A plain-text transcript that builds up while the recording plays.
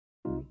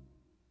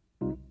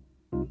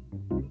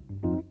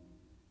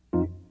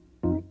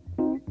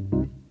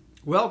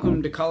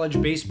Welcome to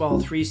College Baseball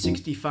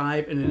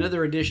 365 and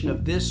another edition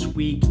of This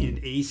Week in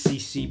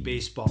ACC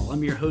Baseball.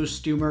 I'm your host,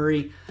 Stu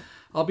Murray.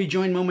 I'll be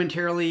joined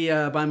momentarily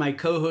by my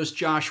co-host,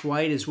 Josh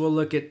White, as we'll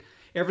look at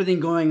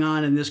everything going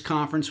on in this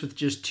conference with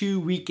just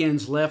 2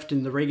 weekends left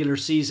in the regular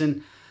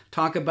season,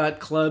 talk about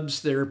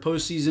clubs, their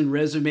postseason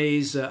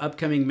resumes,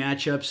 upcoming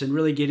matchups, and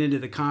really get into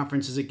the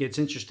conference as it gets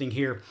interesting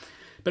here.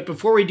 But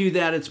before we do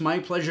that, it's my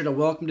pleasure to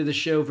welcome to the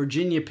show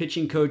Virginia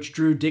pitching coach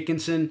Drew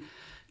Dickinson.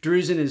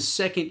 Drew's in his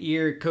second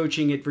year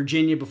coaching at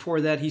Virginia.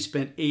 Before that, he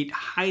spent 8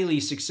 highly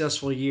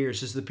successful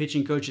years as the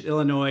pitching coach at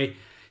Illinois.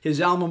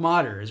 His alma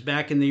mater is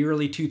back in the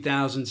early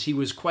 2000s. He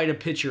was quite a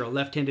pitcher, a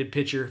left-handed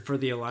pitcher for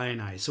the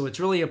Illini. So it's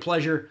really a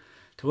pleasure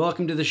to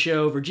welcome to the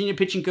show Virginia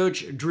pitching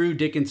coach Drew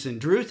Dickinson.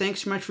 Drew,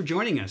 thanks so much for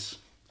joining us.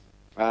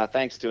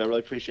 Thanks, Stu. I really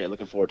appreciate it.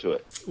 Looking forward to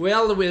it.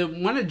 Well, we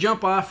want to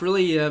jump off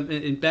really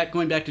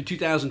going back to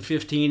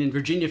 2015, and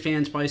Virginia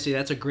fans probably say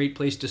that's a great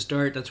place to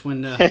start. That's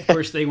when, of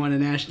course, they won a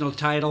national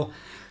title.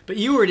 But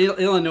you were at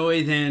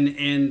Illinois then,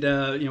 and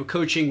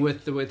coaching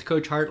with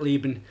Coach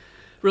Hartlieb, and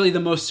really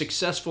the most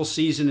successful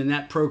season in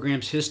that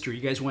program's history.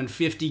 You guys won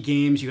 50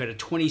 games. You had a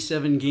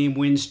 27-game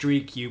win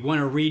streak. You won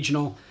a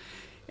regional,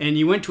 and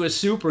you went to a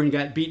super and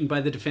got beaten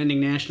by the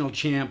defending national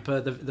champ,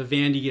 the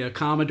Vandy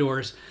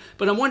Commodores.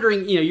 But I'm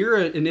wondering, you're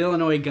an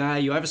Illinois guy.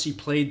 You obviously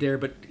played there,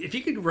 but if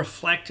you could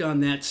reflect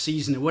on that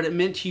season and what it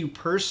meant to you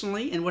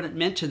personally and what it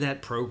meant to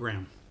that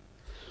program.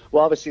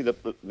 Well, obviously, the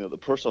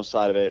personal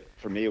side of it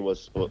for me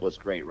was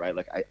great, right?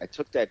 Like I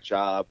took that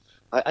job.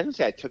 I didn't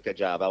say I took that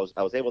job. I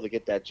was able to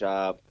get that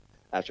job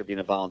after being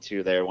a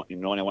volunteer there,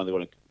 knowing I wanted to go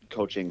into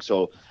coaching.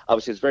 So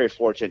obviously, it's very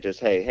fortunate. Just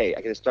hey,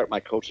 I get to start my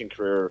coaching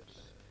career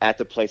at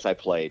the place I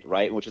played,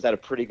 right? Which was at a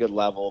pretty good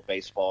level.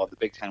 Baseball, the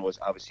Big Ten was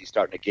obviously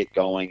starting to get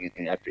going,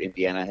 and after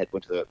Indiana I had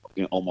went to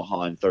the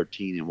Omaha in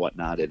 2013 and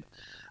whatnot,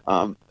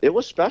 and it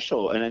was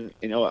special. And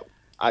then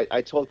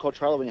I told Coach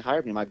Harlow when he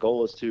hired me, my goal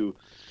was to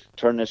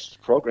turn this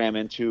program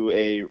into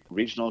a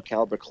regional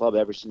caliber club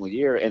every single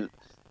year. And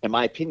in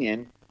my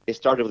opinion, it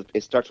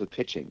starts with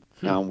pitching.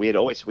 We had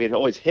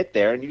always hit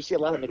there, and you see a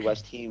lot of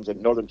Midwest teams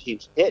and Northern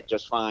teams hit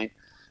just fine,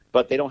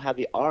 but they don't have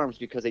the arms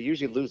because they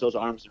usually lose those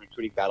arms in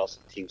recruiting battles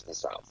to teams in the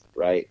South,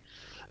 right?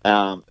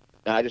 And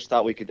I just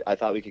thought we could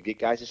get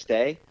guys to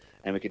stay,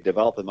 and we could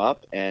develop them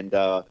up. And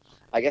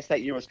I guess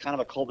that year was kind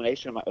of a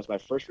culmination. It was my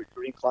first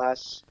recruiting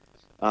class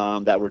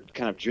that were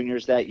kind of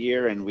juniors that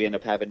year, and we ended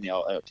up having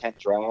 10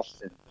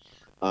 drafts. And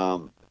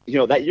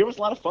that year was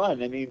a lot of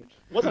fun. I mean,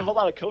 wasn't a whole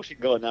lot of coaching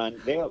going on.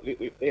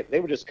 They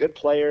were just good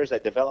players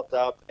that developed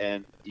up,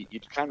 and you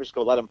kind of just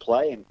go let them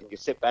play, and you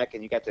sit back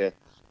and you got to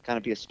kind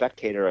of be a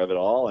spectator of it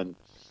all, and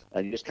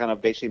you just kind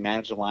of basically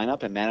manage the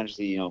lineup and manage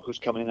the who's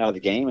coming in and out of the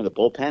game and the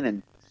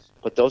bullpen.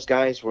 But those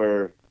guys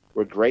were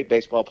great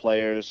baseball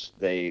players.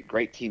 They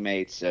great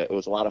teammates. It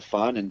was a lot of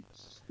fun, and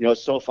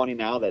it's so funny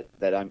now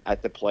that I'm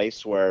at the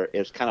place where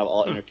it's kind of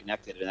all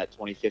interconnected in that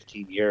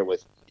 2015 year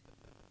with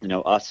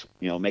us,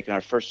 making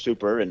our first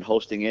super and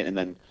hosting it. And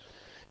then,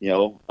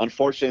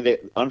 unfortunately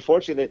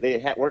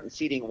they weren't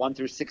seeding 1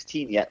 through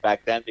 16 yet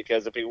back then,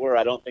 because if we were,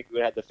 I don't think we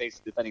would have to face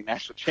the defending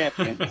national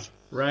champions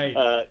right.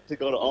 To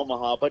go to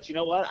Omaha. But you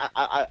know what?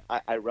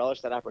 I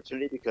relish that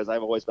opportunity because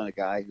I've always been a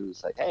guy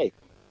who's like, hey,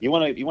 you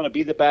want to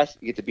be the best,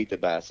 you get to beat the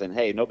best. And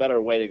hey, no better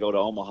way to go to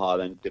Omaha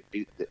than to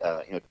beat,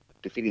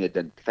 defeating the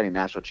defending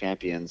national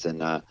champions.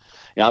 And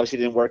obviously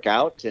it didn't work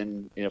out,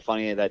 and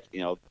funny that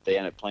they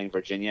ended up playing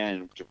Virginia,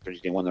 and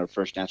Virginia won their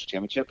first national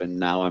championship, and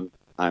now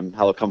I'm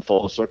how it come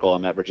full circle,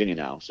 I'm at Virginia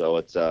now. So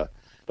it's but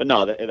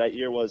no, that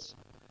year was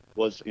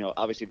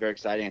obviously very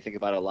exciting. I think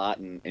about it a lot,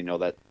 and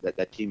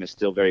that team is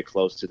still very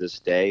close to this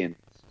day, and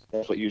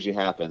that's what usually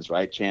happens,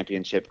 right?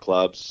 Championship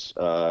clubs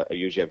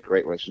usually have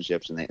great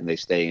relationships, and they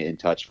stay in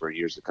touch for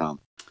years to come.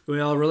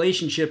 Well,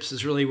 relationships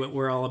is really what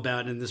we're all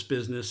about in this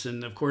business.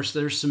 And of course,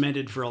 they're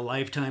cemented for a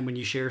lifetime when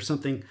you share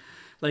something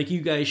like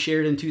you guys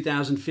shared in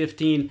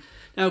 2015.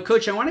 Now,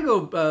 Coach, I want to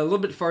go a little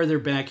bit farther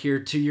back here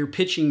to your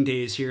pitching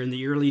days here in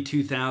the early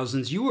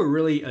 2000s. You were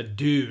really a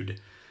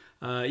dude.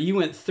 You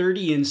went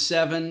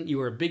 30-7. You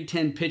were a Big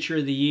Ten Pitcher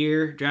of the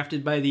Year,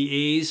 drafted by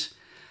the A's,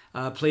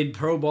 played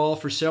pro ball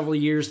for several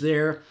years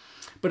there.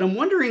 But I'm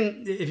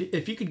wondering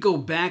if you could go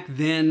back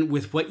then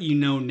with what you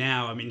know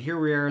now. I mean, here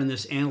we are in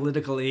this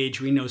analytical age.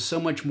 We know so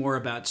much more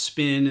about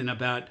spin and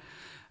about,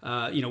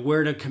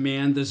 where to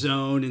command the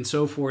zone and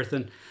so forth.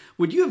 And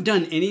would you have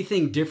done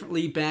anything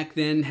differently back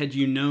then had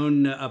you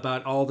known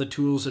about all the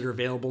tools that are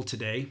available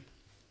today?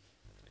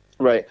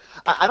 Right.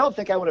 I don't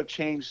think I would have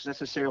changed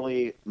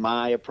necessarily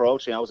my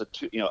approach. I was a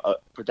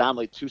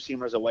predominantly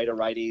 2-seamers away to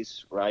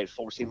righties, right?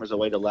 4-seamers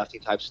away to lefty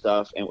type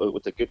stuff, and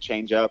with a good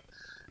changeup.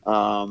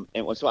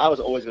 So I was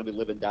always going to be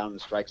living down in the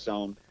strike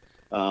zone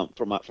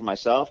for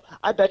myself.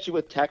 I bet you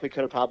with tech we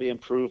could have probably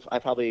improved. I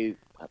probably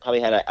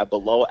had a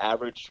below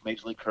average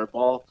major league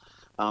curveball.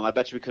 I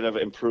bet you we could have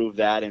improved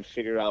that and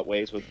figured out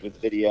ways with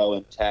video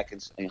and tech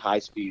and high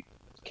speed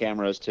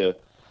cameras to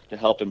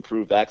help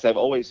improve that. Because I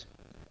always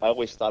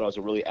thought I was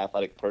a really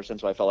athletic person,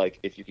 so I felt like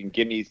if you can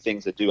give me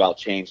things to do, I'll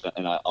change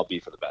and I'll be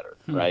for the better,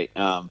 right?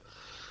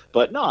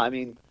 But no, I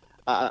mean,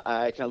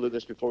 I kind of alluded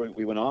this before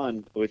we went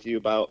on with you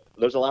about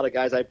there's a lot of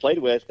guys I played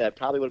with that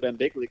probably would have been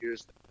big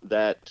leaguers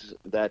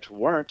that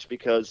weren't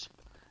because,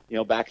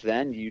 back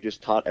then you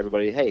just taught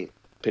everybody, hey,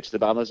 pitch to the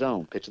bottom of the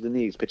zone, pitch to the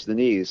knees, pitch to the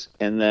knees.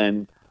 And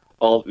then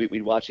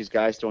we'd watch these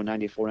guys throwing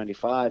 94,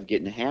 95,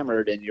 getting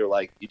hammered, and you're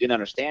like, you didn't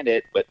understand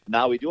it, but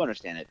now we do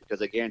understand it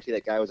because I guarantee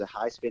that guy was a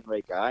high spin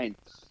rate guy, and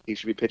he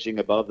should be pitching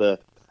up the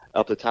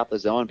top of the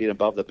zone, being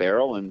above the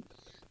barrel. And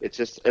it's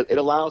just, it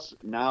allows,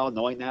 now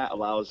knowing that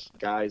allows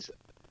guys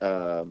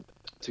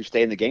to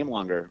stay in the game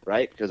longer,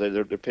 right? Because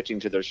they're pitching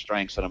to their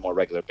strengths on a more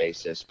regular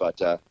basis. But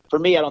for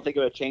me, I don't think it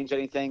would have changed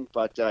anything,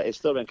 but it's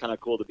still been kind of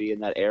cool to be in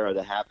that era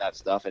to have that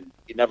stuff, and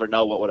you never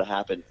know what would have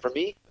happened. For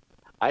me,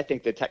 I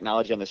think the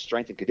technology on the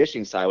strength and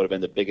conditioning side would have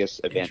been the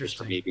biggest advantage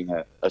for me, being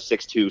a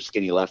 6'2"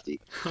 skinny lefty.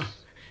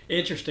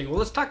 Interesting. Well,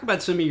 let's talk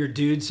about some of your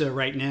dudes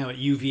right now at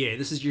UVA.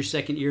 This is your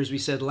second year, as we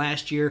said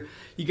last year.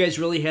 You guys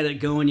really had it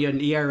going. You had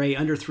an ERA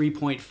under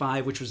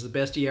 3.5, which was the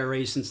best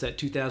ERA since that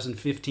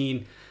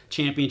 2015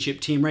 championship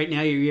team. Right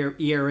now, your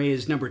ERA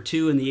is number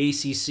 2 in the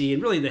ACC,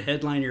 and really the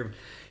headliner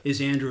is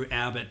Andrew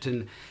Abbott.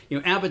 And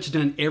Abbott's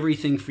done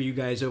everything for you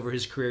guys over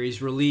his career.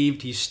 He's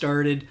relieved. He's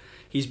started.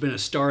 He's been a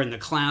star in the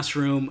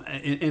classroom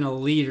and a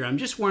leader. I'm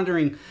just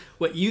wondering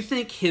what you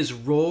think his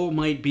role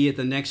might be at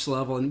the next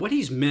level and what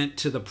he's meant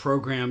to the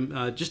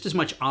program just as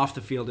much off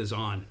the field as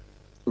on.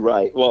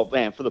 Right. Well,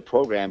 man, for the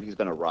program, he's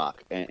been a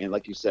rock. And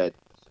like you said,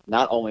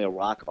 not only a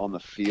rock on the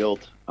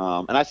field,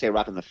 and I say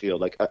rock on the field,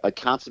 like a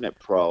consummate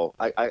pro.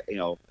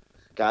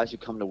 Guys who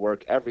come to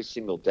work every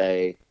single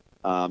day,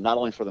 not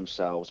only for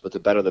themselves, but to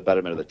better the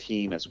betterment of the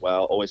team as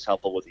well. Always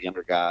helpful with the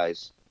younger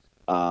guys.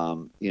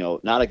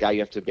 Not a guy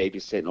you have to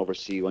babysit and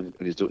oversee when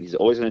he's doing. He's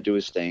always going to do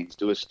his things,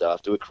 do his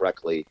stuff, do it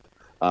correctly.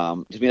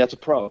 To me, that's a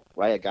pro,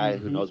 right? A guy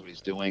who knows what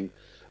he's doing.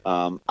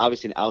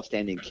 Obviously, an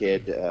outstanding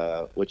kid,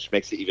 which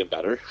makes it even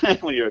better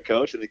when you're a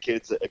coach, and the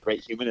kid's a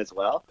great human as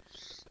well.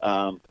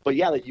 But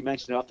yeah, like you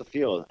mentioned, off the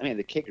field. I mean,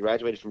 the kid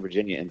graduated from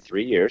Virginia in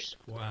 3 years.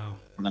 Wow.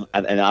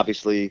 And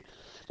obviously,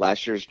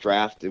 last year's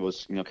draft, it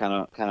was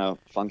kind of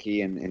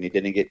funky, and he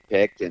didn't get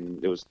picked,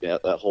 and it was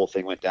that whole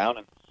thing went down,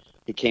 and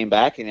he came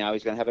back, and now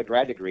he's going to have a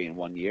grad degree in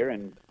 1 year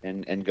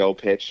and go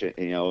pitch.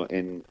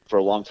 And for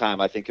a long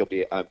time, I think he'll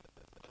be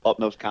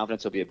utmost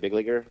confidence he'll be a big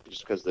leaguer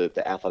just because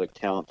the athletic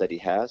talent that he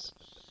has.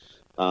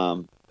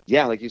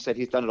 Yeah, like you said,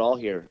 he's done it all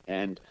here,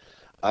 and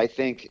I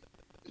think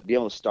to be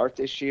able to start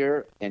this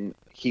year, and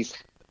he's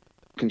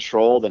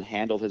controlled and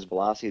handled his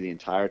velocity the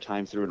entire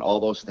time through and all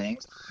those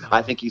things. Wow.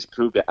 I think he's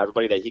proved to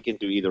everybody that he can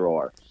do either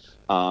or.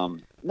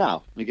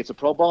 Now, when he gets a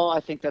pro ball, I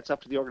think that's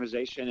up to the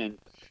organization and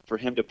for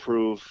him to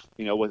prove,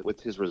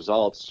 with his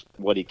results,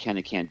 what he can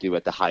and can't do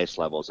at the highest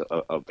levels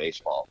of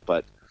baseball.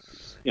 But,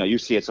 you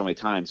see it so many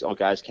times. Oh,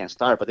 guys can't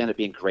start, but they end up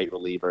being great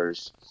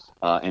relievers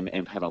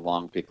and have a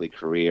long big league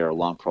career, a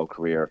long pro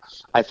career.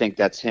 I think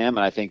that's him,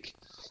 and I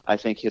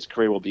think his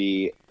career will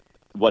be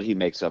what he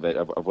makes of it,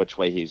 of which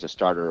way he's a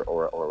starter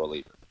or a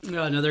reliever.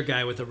 Another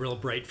guy with a real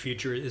bright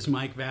future is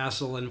Mike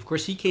Vasil, and of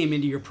course he came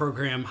into your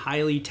program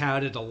highly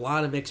touted, a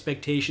lot of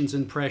expectations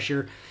and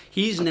pressure.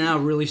 He's now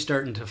really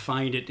starting to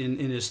find it in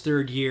his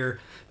third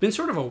year. Been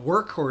sort of a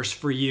workhorse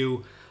for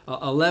you,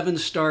 11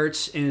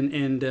 starts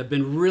and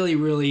been really,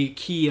 really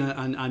key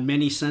on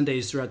many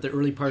Sundays throughout the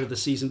early part of the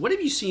season. What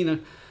have you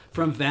seen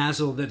from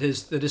Vasil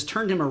that has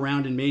turned him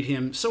around and made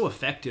him so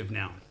effective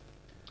now?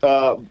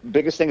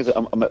 Biggest thing is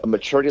a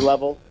maturity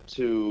level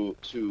to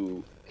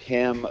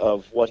him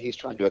of what he's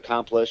trying to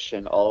accomplish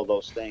and all of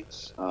those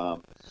things.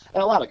 And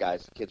a lot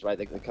of kids, right?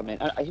 They come in.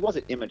 He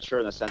wasn't immature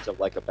in the sense of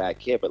like a bad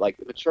kid, but like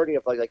the maturity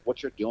of like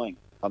what you're doing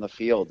on the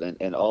field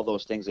and all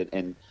those things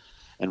and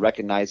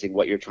recognizing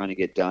what you're trying to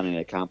get done and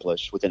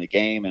accomplish within a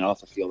game and off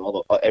the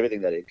field,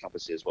 everything that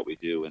encompasses what we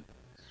do.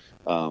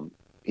 And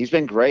he's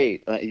been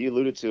great. You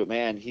alluded to it,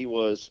 man. He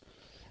was.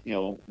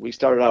 We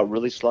started out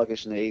really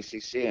sluggish in the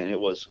ACC, and it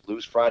was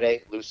lose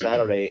Friday, lose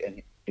Saturday,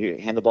 and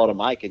he hand the ball to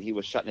Mike, and he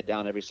was shutting it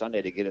down every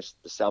Sunday to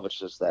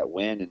salvage us that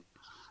win.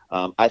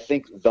 And I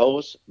think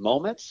those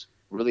moments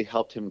really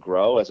helped him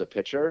grow as a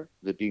pitcher,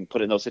 being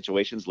put in those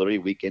situations literally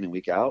week in and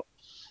week out.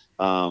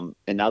 And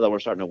now that we're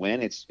starting to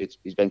win,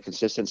 he's been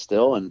consistent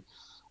still. And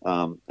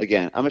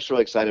again, I'm just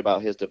really excited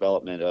about his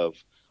development of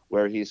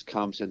where he's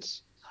come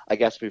since, I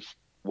guess,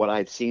 what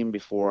I'd seen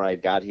before I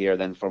got here,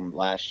 then from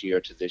last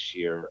year to this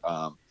year.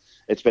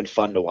 It's been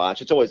fun to watch.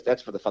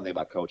 That's for the fun thing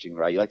about coaching,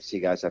 right? You like to see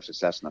guys have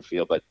success in the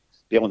field, but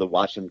be able to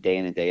watch them day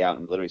in and day out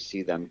and literally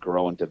see them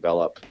grow and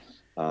develop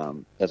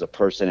as a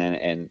person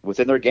and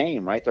within their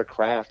game, right? Their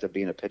craft of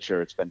being a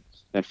pitcher. It's been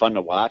fun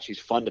to watch. He's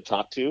fun to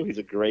talk to. He's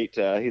a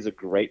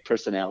great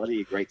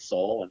personality, a great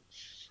soul,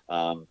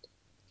 and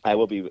I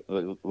will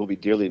be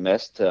dearly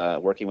missed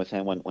working with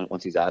him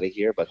once he's out of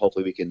here. But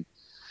hopefully we can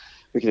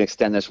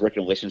extend this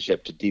working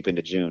relationship to deep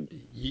into June.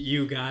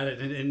 You got it.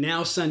 And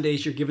now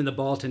Sundays, you're giving the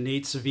ball to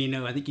Nate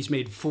Savino. I think he's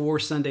made 4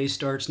 Sunday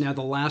starts. Now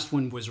the last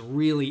one was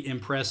really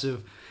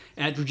impressive.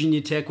 At Virginia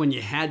Tech, when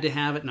you had to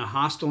have it in a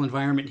hostile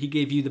environment, he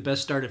gave you the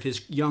best start of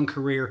his young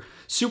career.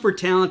 Super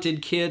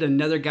talented kid,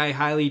 another guy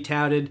highly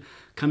touted.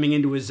 coming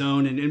into his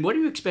own. And what do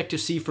you expect to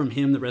see from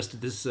him the rest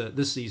of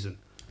this season?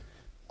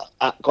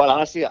 Quite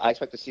honestly, I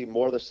expect to see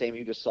more of the same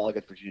you just saw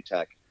against Virginia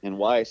Tech. And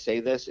why I say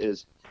this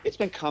is it's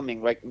been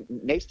coming, right?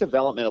 Nate's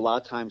development a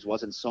lot of times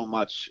wasn't so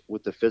much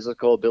with the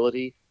physical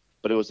ability,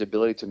 but it was the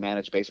ability to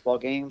manage baseball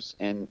games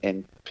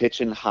and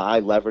pitch in high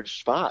leverage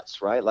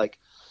spots, right? Like,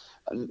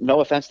 no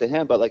offense to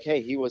him, but like,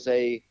 hey, he was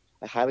a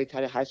highly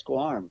touted high school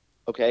arm.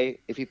 Okay,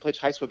 if he pitched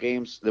high school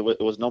games, it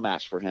was no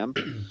match for him.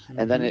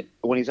 And then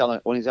when he's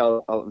out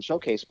on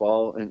showcase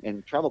ball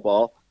and travel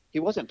ball, he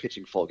wasn't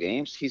pitching full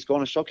games. He's going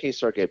to showcase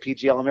circuit,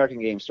 PGL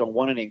American games, throwing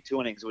 1 inning,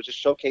 2 innings. It was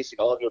just showcasing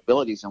all of your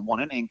abilities in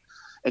 1 inning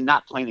and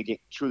not playing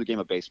the game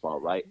of baseball,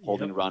 right?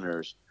 Holding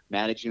runners,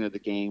 managing the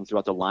game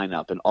throughout the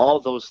lineup, and all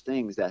those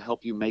things that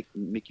help you make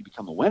you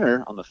become a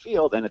winner on the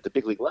field and at the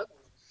big league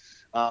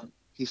level.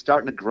 He's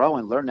starting to grow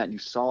and learn that. And you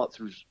saw it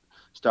through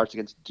starts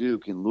against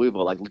Duke and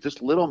Louisville, like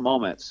just little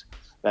moments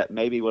that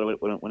maybe would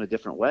have went a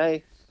different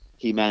way.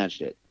 He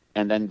managed it.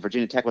 And then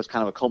Virginia Tech was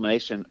kind of a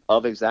culmination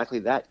of exactly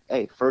that.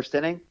 Hey, first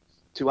inning,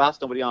 2 outs,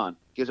 nobody on.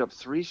 Gives up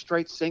 3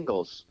 straight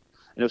singles.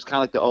 And it was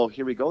kind of like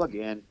here we go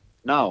again.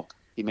 No,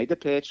 he made the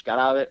pitch, got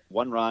out of it,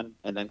 1 run,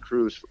 and then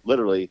cruised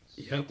literally.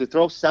 Yep. To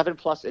throw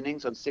 7+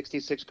 innings on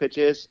 66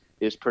 pitches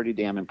is pretty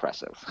damn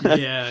impressive.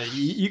 Yeah,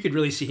 you could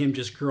really see him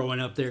just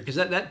growing up there because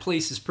that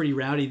place is pretty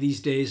rowdy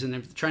these days, and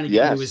they're trying to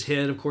get into his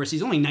head. Of course,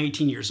 he's only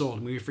 19 years old. I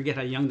mean, we forget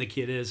how young the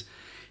kid is.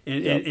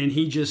 And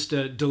he just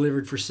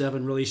delivered for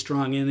 7 really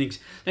strong innings.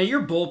 Now,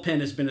 your bullpen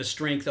has been a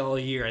strength all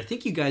year. I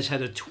think you guys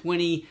had a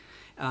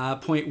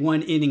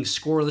 20.1 inning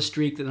scoreless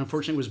streak that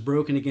unfortunately was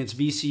broken against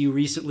VCU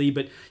recently,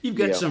 but you've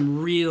got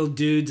some real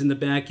dudes in the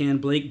back end.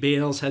 Blake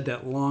Bales had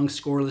that long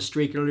scoreless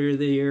streak earlier in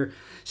the year.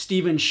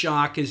 Stephen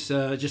Schock is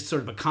just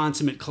sort of a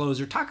consummate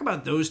closer. Talk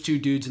about those 2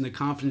 dudes and the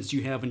confidence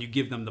you have when you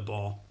give them the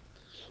ball.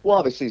 Well,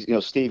 obviously,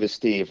 Steve is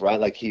Steve, right?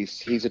 Like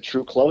he's a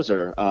true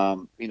closer.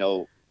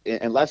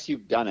 Unless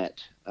you've done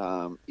it,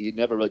 you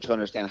never really try to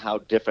understand how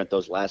different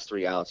those last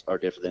 3 outs are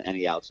different than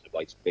any outs in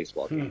a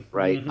baseball game,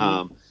 right?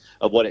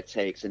 Of what it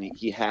takes, and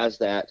he has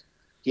that.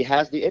 He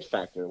has the it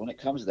factor when it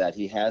comes to that.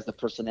 He has the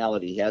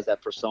personality. He has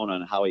that persona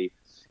and how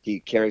he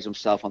carries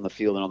himself on the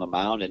field and on the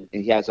mound, and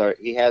he has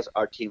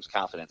our team's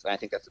confidence. And I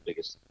think that's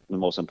the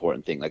most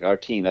important thing. Like our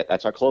team,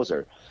 that's our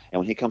closer. And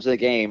when he comes to the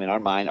game, in our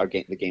mind,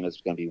 the game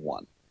is going to be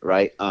won,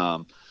 right?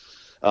 So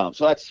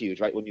that's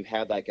huge, right? When you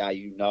have that guy,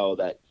 you know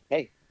that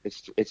hey,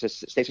 it's a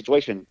state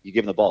situation. You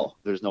give him the ball.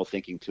 There's no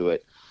thinking to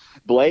it.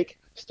 Blake,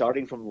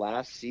 starting from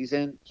last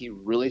season, he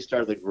really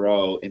started to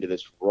grow into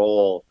this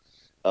role.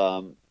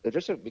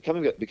 Just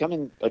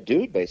becoming a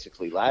dude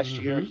basically. Last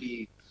year,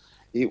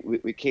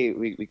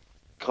 we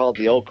called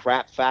the old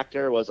crap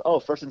factor was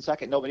first and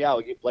second, nobody out.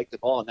 We give Blake the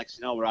ball, and next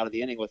thing you know, we're out of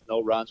the inning with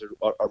no runs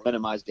or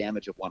minimized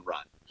damage of 1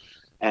 run.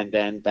 And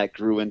then that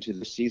grew into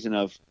the season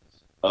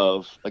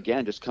of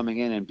again just coming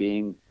in and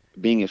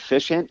being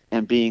efficient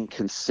and being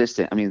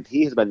consistent. I mean,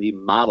 he has been the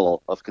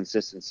model of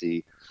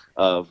consistency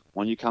of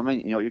when you come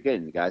in, you're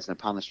getting the guys and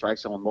pound the strike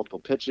zone on multiple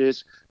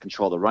pitches,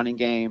 control the running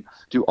game,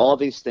 do all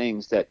these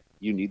things that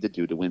you need to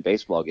do to win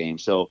baseball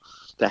games. So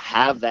to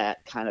have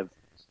that kind of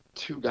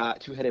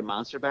two-headed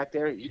monster back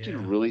there, you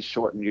can really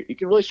shorten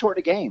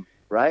a game,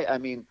 right? I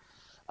mean,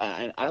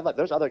 and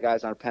there's other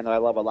guys on our pen that I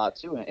love a lot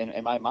too. And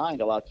in my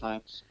mind, a lot of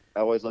times I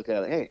always look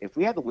at it, hey, if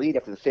we have the lead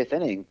after the 5th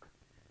inning,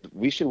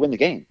 we should win the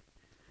game.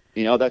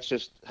 That's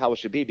just how it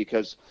should be,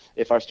 because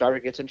if our starter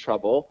gets in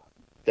trouble,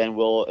 then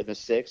we'll in the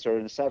 6th or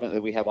in the 7th,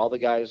 we have all the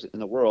guys in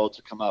the world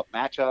to come up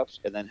matchups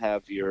and then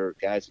have your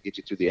guys to get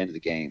you through the end of the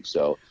game.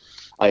 So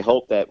I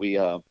hope that we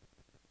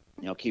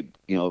keep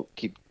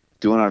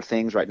doing our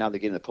things right now to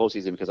get in the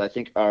postseason, because I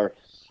think I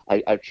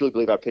truly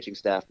believe our pitching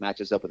staff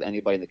matches up with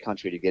anybody in the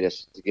country to get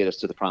us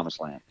to the promised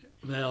land.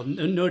 Well,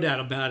 no doubt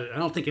about it. I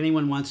don't think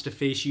anyone wants to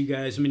face you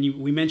guys. I mean,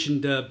 we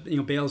mentioned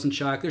Bales and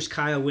Schock. There's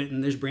Kyle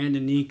Witten. There's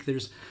Brandon Neek.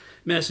 There's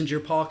Messenger,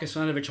 Paul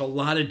Kasanovich, a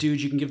lot of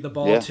dudes you can give the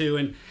ball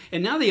to.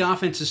 And now the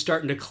offense is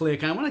starting to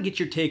click. And I want to get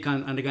your take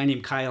on a guy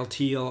named Kyle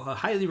Teal, a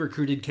highly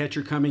recruited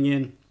catcher coming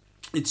in.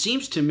 It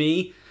seems to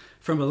me,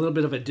 from a little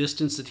bit of a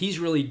distance, that he's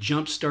really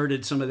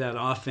jump-started some of that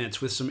offense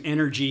with some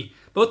energy,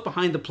 both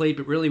behind the plate,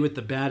 but really with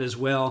the bat as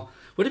well.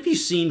 What have you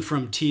seen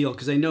from Teal?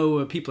 Because I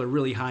know people are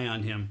really high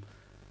on him.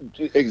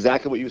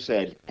 Exactly what you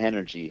said.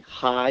 Energy,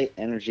 high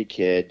energy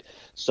kid.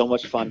 So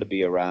much fun to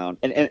be around,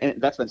 and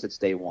that's been since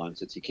day one,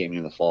 since he came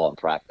in the fall and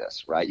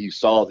practice. Right, you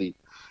saw the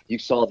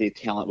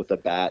talent with the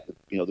bat.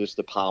 There's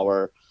the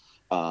power.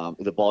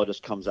 The ball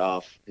just comes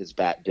off his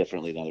bat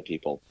differently than other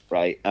people.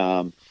 Right,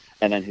 and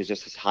then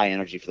his high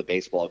energy for the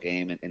baseball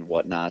game and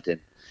whatnot. And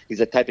he's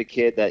the type of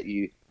kid that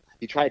you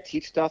try to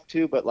teach stuff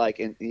to, but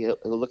and he'll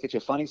look at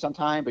you funny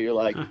sometime. But you're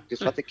like,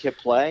 just let the kid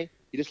play.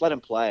 You just let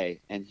him play,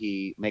 and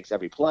he makes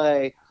every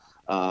play.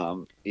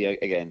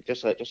 Again,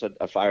 just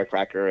a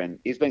firecracker, and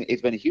he's been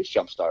a huge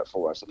jump start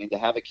for us. I mean, to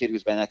have a kid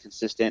who's been that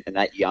consistent and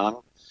that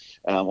young,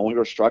 when we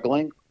were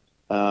struggling,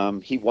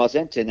 he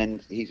wasn't, and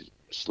then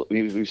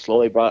we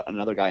slowly brought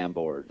another guy on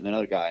board, and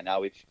another guy. Now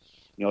we've,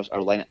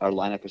 our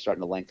lineup is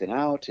starting to lengthen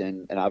out,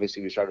 and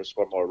obviously we started to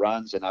score more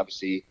runs, and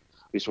obviously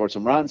we scored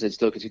some runs and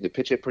still continue to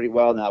pitch it pretty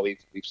well. Now we've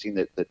seen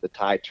the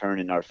tide turn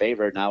in our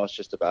favor. Now it's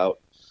just about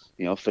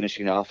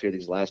finishing off here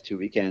these last 2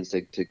 weekends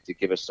to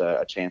give us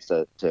a chance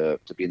to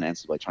be in the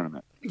NCAA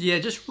tournament. Yeah,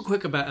 just real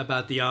quick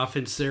about the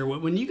offense there.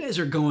 When you guys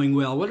are going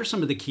well, what are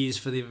some of the keys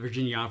for the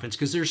Virginia offense?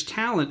 Because there's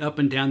talent up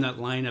and down that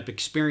lineup,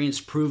 experience,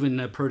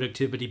 proven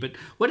productivity. But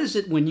what is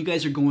it when you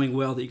guys are going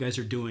well that you guys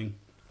are doing?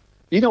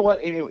 You know what?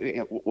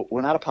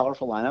 We're not a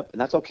powerful lineup,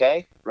 and that's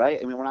okay, right?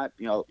 I mean, we're not.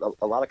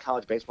 A lot of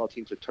college baseball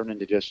teams have turned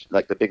into just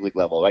like the big league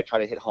level, right? Try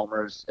to hit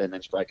homers and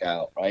then strike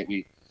out, right?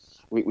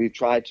 We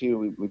tried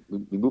to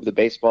we move the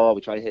baseball.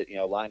 We try to hit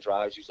line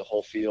drives, use the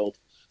whole field,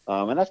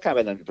 and that's kind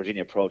of been the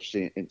Virginia approach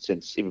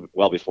since even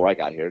well before I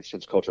got here,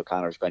 since Coach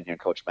O'Connor's been here and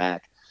Coach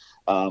Mack.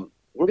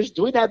 We're just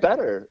doing that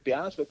better. To be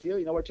honest with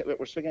you,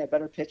 we're swinging at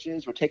better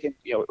pitches. We're taking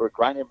we're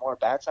grinding more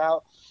bats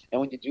out, and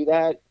when you do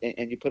that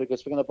and you put a good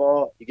swing on the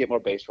ball, you get more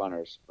base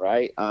runners,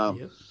 right?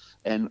 Yep.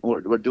 And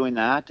we're doing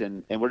that,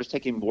 and we're just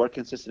taking more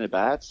consistent at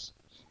bats.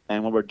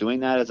 And when we're doing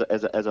that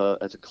as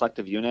a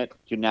collective unit,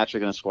 you're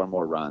naturally going to score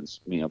more runs,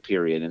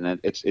 period. And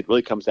it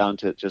really comes down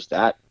to just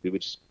that. We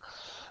would just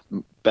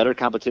better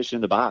competition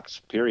in the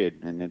box, period.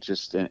 And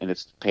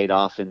it's paid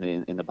off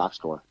in the box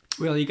score.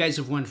 Well, you guys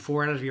have won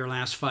 4 out of your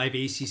last 5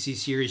 ACC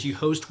series. You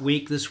host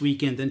Wake this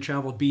weekend, then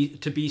travel to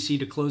BC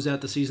to close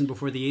out the season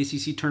before the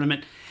ACC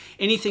tournament.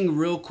 Anything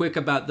real quick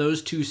about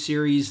those 2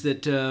 series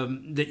that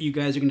you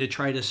guys are going to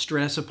try to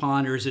stress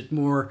upon, or is it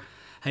more,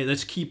 hey,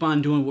 let's keep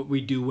on doing what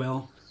we do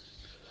well?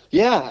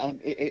 Yeah,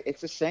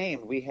 it's the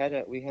same. We had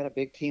a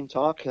big team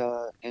talk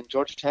in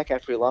Georgia Tech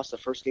after we lost the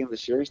first game of the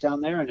series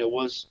down there, and it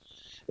was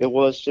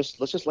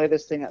just let's just lay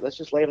everything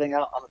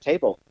out on the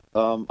table.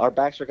 Our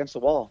backs are against the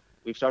wall.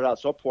 We've started out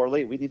so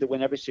poorly. We need to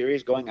win every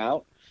series going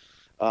out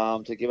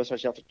to give us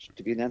ourselves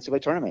to be in the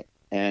NCAA tournament.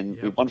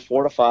 And we won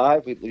 4 to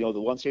 5. The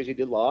one series we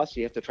did lost.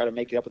 You have to try to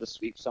make it up with a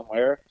sweep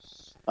somewhere.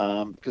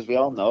 Because we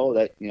all know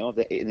that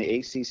in the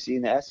ACC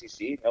and the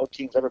SEC, no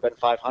team's ever been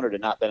 500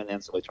 and not been in the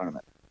NCAA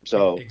tournament.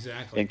 So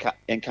exactly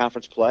in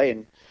conference play,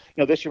 and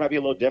this year might be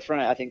a little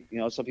different. I think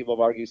some people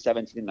have argued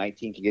 17 and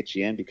 19 can get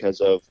you in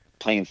because of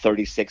playing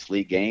 36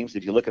 league games.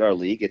 If you look at our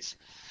league, it's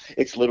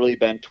literally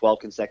been 12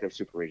 consecutive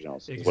super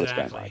regionals. Exactly. Is what it's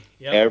been like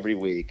every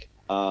week,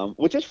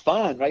 which is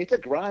fun, right? It's a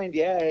grind,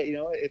 yeah,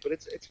 but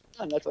it's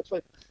fun. That's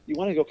what you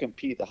want to go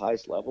compete at the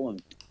highest level,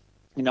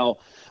 and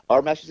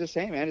our message is the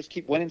same, man. Just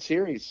keep winning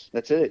series.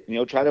 That's it.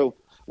 Try to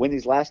win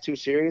these last 2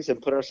 series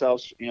and put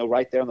ourselves,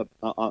 right there on the,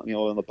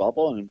 in the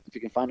bubble. And if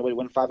you can find a way to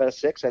win 5 out of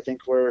 6, I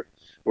think we're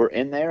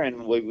in there,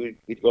 and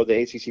we'd go to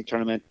the ACC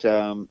tournament,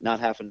 not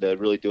having to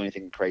really do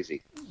anything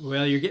crazy.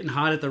 Well, you're getting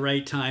hot at the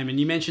right time, and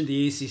you mentioned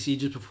the ACC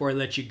just before I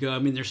let you go. I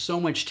mean, there's so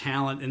much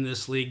talent in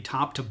this league,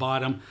 top to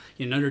bottom.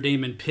 Notre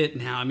Dame and Pitt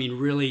now. I mean,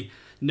 really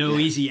no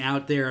easy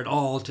out there at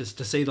all, to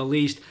say the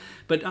least.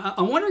 But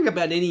I'm wondering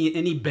about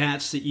any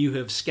bats that you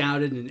have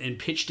scouted and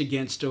pitched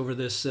against over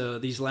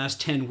these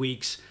last 10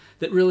 weeks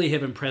that really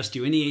have impressed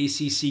you. Any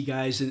ACC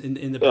guys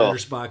in the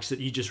batter's box that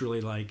you just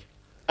really like?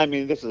 I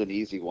mean, this is an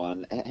easy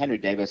one. Henry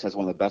Davis has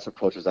one of the best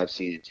approaches I've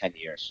seen in 10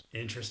 years.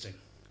 Interesting.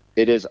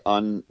 It is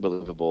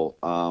unbelievable.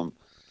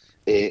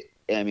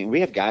 We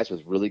have guys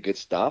with really good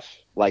stuff.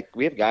 Like,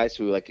 we have guys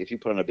who, like, if you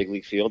put on a big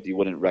league field, you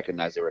wouldn't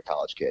recognize they were a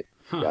college kid,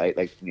 right?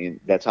 Like, I mean,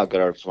 that's how good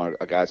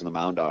our guys on the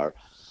mound are.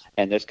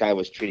 And this guy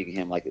was treating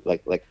him like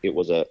it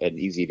was an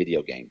easy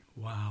video game.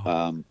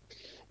 Wow.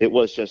 It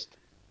was just,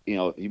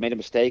 you made a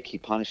mistake, he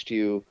punished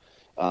you.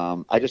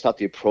 I just thought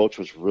the approach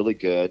was really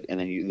good, and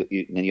then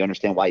you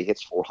understand why he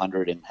hits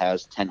 400 and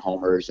has 10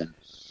 homers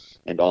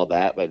and all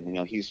that. But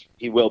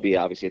he will be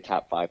obviously a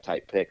top 5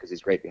 type pick because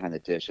he's great behind the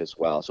dish as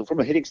well. So from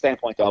a hitting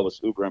standpoint, I was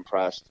uber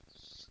impressed.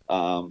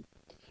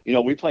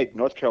 We played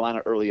North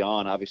Carolina early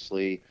on,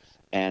 obviously,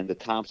 and the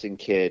Thompson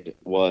kid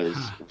was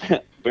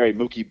very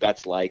Mookie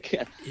Betts-like.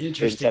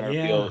 Interesting, in center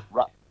field.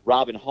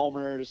 Robin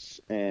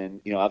homers, and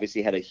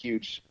obviously had a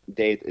huge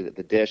day at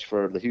the dish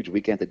for the huge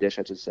weekend at the dish,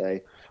 I should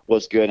say,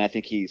 was good. And I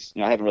think he's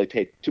I haven't really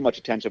paid too much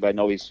attention, but I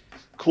know he's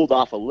cooled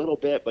off a little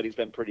bit, but he's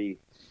been pretty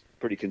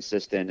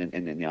consistent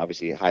and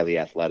obviously highly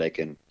athletic,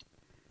 and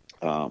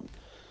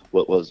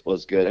what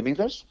was good. I mean,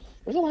 there's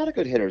a lot of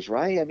good hitters,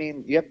 right? I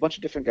mean, you have a bunch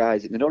of different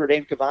guys. The Notre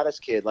Dame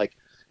Cavadas kid, like,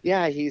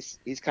 yeah, he's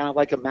kind of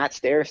like a Matt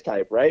Stairs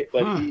type, right?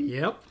 But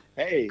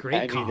hey,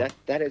 great I mean,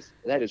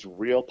 that is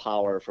real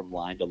power from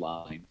line to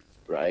line.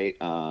 Right.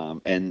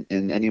 And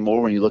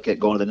anymore, when you look at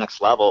going to the next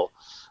level,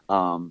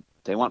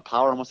 they want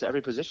power almost at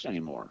every position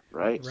anymore.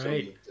 Right.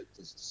 Right. So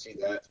to see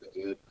that's been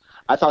good.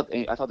 I thought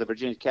the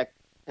Virginia Tech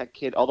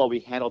kid, although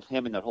we handled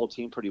him and that whole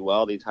team pretty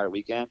well the entire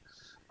weekend.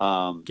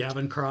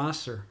 Gavin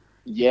Cross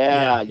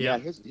Yeah.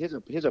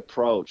 His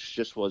approach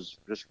was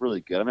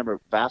really good. I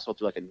remember Vassell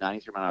threw like a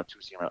 93-mile-an-hour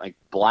 2-seamer, like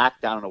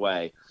black down and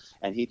away,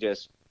 and he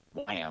just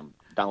wham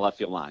down the left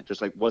field line.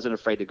 Just like wasn't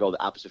afraid to go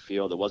the opposite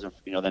field. It wasn't,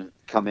 then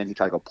come in, he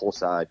tried to go pull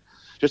side.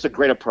 Just a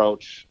great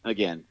approach.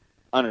 Again,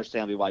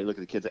 understandably why you look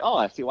at the kids like, oh,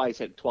 I see why he's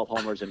hit 12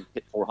 homers and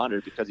hit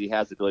 400, because he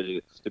has the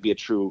ability to be a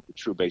true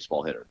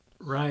baseball hitter.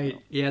 Right.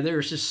 So, Yeah,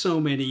 there's just so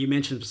many. You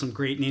mentioned some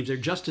great names there.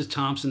 Justice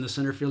Thompson, the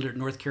center fielder at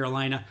North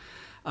Carolina.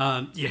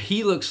 Yeah,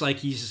 he looks like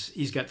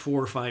he's got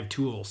 4 or 5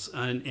 tools,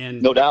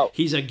 and No doubt.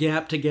 he's a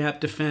gap to gap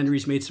defender.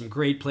 He's made some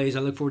great plays. I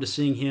look forward to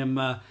seeing him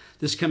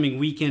this coming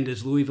weekend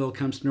as Louisville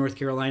comes to North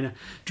Carolina.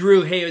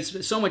 Drew, hey,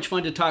 it's so much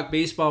fun to talk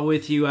baseball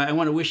with you. I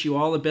want to wish you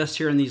all the best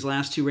here in these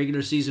last 2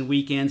 regular season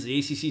weekends, the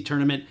ACC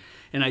tournament,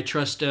 and I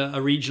trust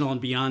a regional and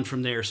beyond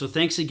from there. So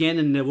thanks again,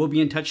 and we'll be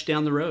in touch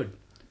down the road.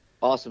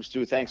 Awesome,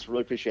 Stu. Thanks.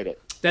 Really appreciate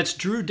it. That's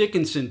Drew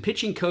Dickinson,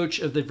 pitching coach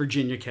of the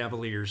Virginia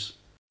Cavaliers.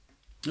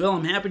 Well,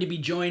 I'm happy to be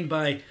joined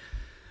by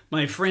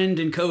my friend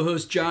and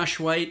co-host Josh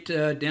White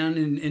down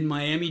in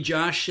Miami.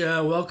 Josh,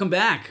 welcome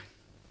back.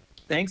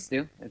 thanks,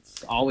 Stu.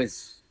 It's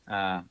always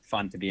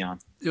fun to be on.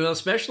 Well,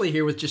 especially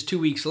here with just 2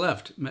 weeks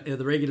left,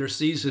 the regular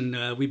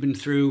season. We've been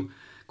through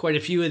quite a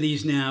few of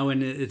these now,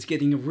 and it's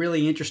getting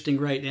really interesting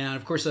right now.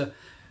 Of course, a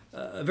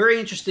very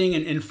interesting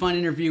and fun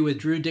interview with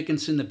Drew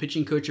Dickinson, the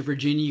pitching coach of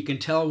Virginia. You can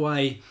tell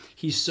why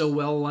he's so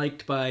well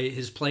liked by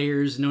his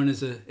players, known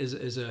as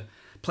a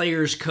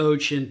players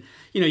coach. And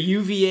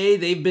UVA,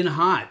 they've been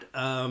hot.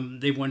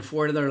 They've won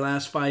 4 of their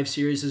last 5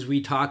 series, as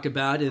we talked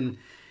about, and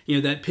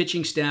that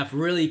pitching staff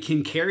really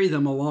can carry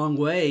them a long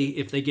way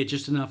if they get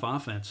just enough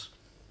offense.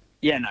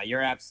 Yeah, no,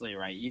 you're absolutely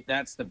right.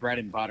 That's the bread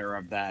and butter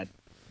of that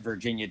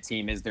Virginia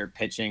team is their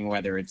pitching,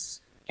 whether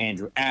it's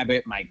Andrew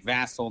Abbott, Mike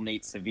Vassell,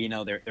 Nate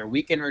Savino. Their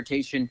weekend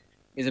rotation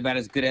is about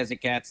as good as it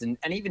gets. And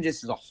even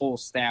just as a whole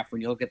staff,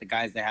 when you look at the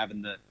guys they have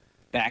in the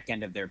back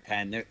end of their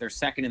pen, they're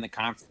second in the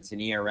conference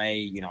in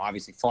ERA.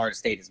 Obviously Florida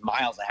State is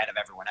miles ahead of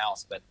everyone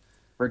else, but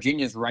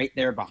Virginia's right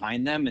there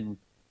behind them. And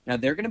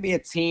they're going to be a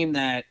team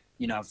that,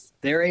 if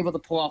they're able to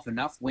pull off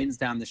enough wins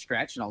down the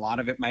stretch, and a lot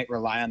of it might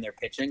rely on their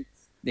pitching,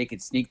 they could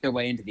sneak their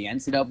way into the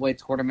NCAA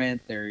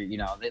tournament.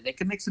 They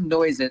could make some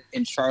noise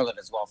in Charlotte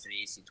as well for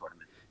the AC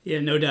tournament.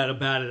 Yeah, no doubt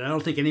about it. I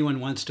don't think anyone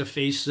wants to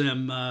face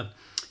them,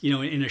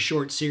 in a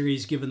short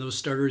series, given those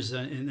starters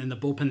and the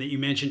bullpen that you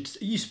mentioned.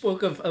 You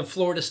spoke of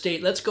Florida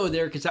State. Let's go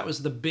there because that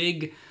was the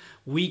big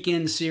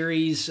weekend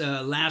series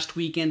last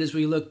weekend as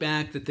we look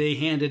back that they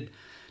handed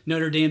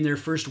Notre Dame their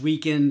first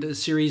weekend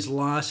series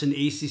loss in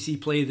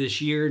ACC play this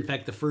year. In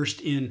fact, the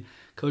first in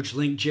Coach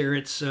Link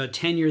Jarrett's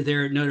tenure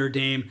there at Notre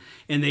Dame,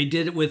 and they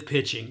did it with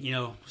pitching.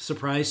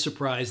 Surprise,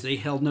 surprise. They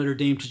held Notre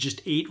Dame to just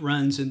 8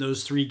 runs in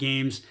those 3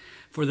 games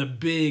for the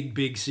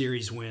big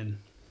series win.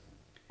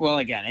 Well,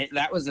 again,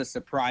 that was a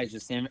surprise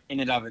just in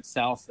and of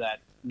itself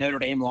that Notre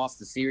Dame lost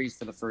the series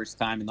for the first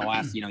time in the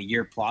last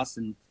year plus,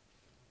 and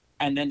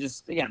then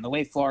just again the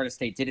way Florida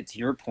State did it. To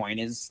your point,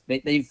 is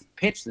they've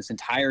pitched this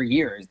entire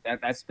year.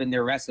 That's been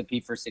their recipe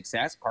for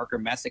success. Parker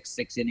Messick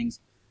 6 innings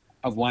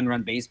of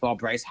 1-run baseball.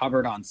 Bryce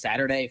Hubbard on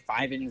Saturday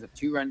 5 innings of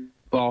 2-run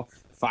ball.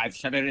 5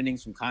 shutout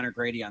innings from Connor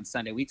Grady on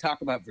Sunday. We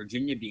talk about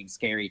Virginia being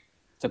scary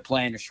to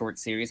play in a short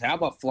series. How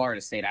about Florida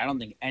State? I don't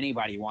think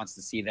anybody wants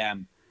to see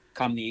them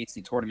come the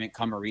ACC tournament,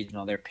 come a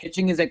regional. Their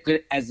pitching is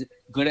as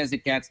good as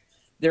it gets.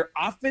 Their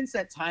offense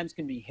at times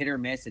can be hit or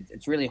miss.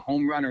 It's really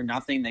home run or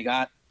nothing. They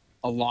got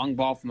a long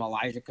ball from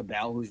Elijah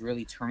Cabell, who's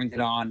really turned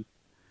it on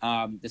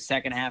the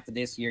second half of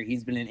this year.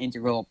 He's been an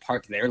integral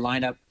part to their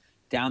lineup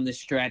down the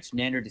stretch.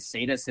 Nander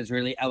DeSatis has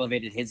really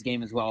elevated his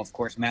game as well. Of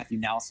course, Matthew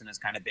Nelson has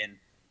kind of been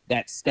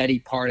that steady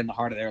part in the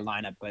heart of their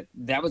lineup. But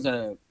that was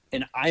an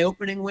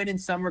eye-opening win in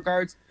some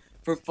regards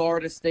for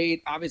Florida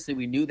State. Obviously,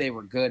 we knew they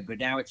were good, but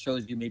now it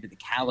shows you maybe the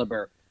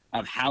caliber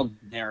of how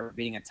they're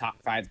being a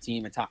top 5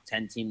 team, a top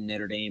 10 team in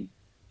Notre Dame.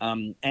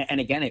 And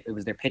again, it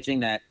was their pitching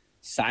that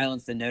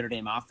silenced the Notre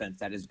Dame offense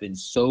that has been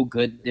so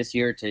good this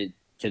year to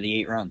the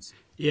 8 runs.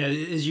 Yeah,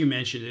 as you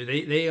mentioned,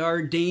 they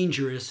are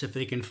dangerous if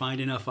they can find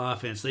enough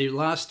offense. They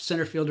lost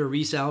center fielder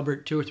Reese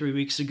Albert 2 or 3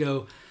 weeks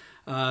ago.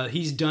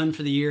 He's done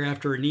for the year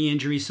after a knee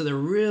injury, so they're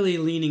really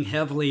leaning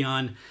heavily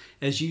on,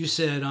 as you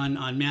said,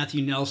 on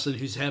Matthew Nelson,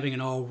 who's having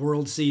an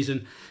all-world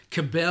season.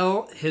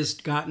 Cabell has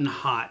gotten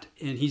hot,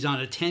 and he's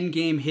on a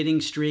 10-game hitting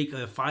streak,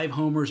 5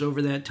 homers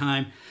over that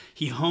time.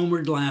 He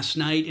homered last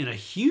night in a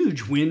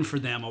huge win for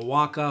them, a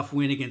walk-off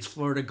win against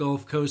Florida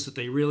Gulf Coast that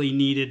they really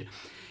needed.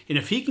 And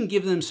if he can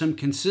give them some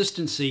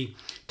consistency,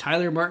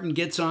 Tyler Martin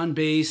gets on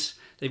base.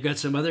 They've got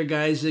some other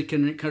guys that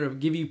can kind of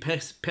give you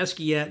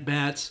pesky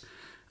at-bats.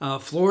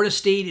 Florida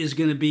State is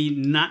going to be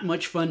not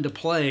much fun to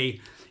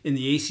play in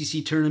the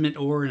ACC tournament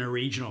or in a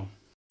regional.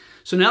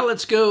 So now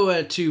let's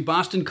go to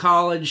Boston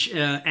College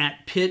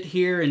at Pitt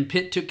here. And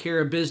Pitt took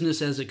care of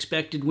business as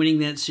expected, winning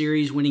that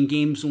series, winning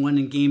games 1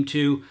 and game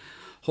 2,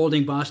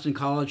 holding Boston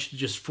College to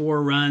just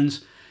 4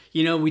 runs.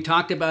 We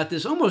talked about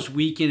this almost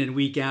week in and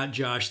week out,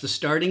 Josh. The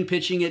starting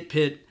pitching at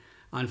Pitt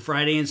on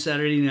Friday and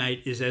Saturday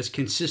night is as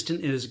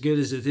consistent and as good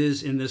as it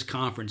is in this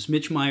conference.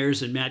 Mitch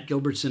Myers and Matt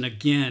Gilbertson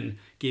again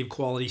gave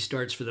quality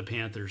starts for the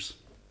Panthers.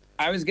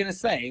 I was going to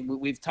say,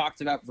 we've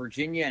talked about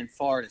Virginia and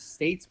Florida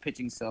State's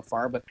pitching so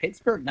far, but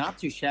Pittsburgh not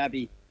too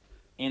shabby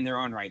in their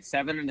own right.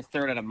 7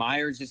 1/3 out of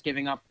Myers just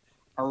giving up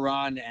a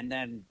run, and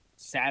then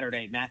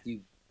Saturday,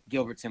 Matthew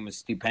Gilbertson was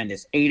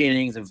stupendous. 8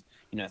 innings of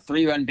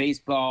 3-run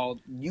baseball.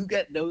 You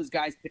get those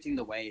guys pitching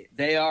the way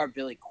they are.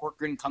 Billy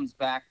Corcoran comes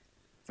back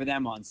for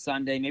them on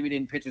Sunday. Maybe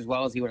didn't pitch as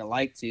well as he would have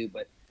liked to,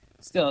 but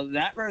still,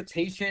 that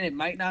rotation, it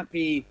might not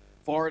be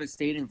Florida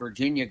State and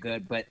Virginia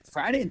good, but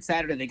Friday and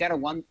Saturday, they got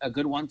a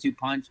good 1-2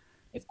 punch.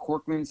 If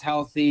Corcoran's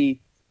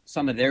healthy,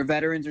 some of their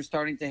veterans are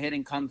starting to hit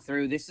and come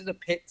through. This is a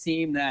Pitt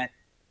team that,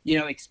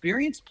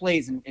 experience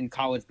plays in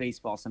college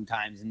baseball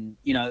sometimes. And,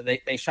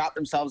 they shot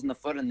themselves in the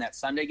foot in that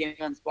Sunday game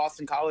against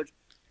Boston College,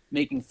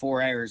 making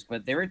 4 errors.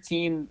 But they're a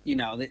team,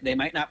 they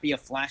might not be a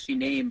flashy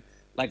name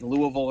like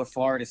Louisville or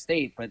Florida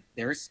State, but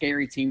they're a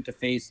scary team to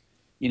face,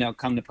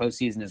 come the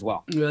postseason as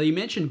well. Well, you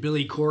mentioned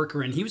Billy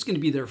Corcoran. He was going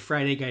to be their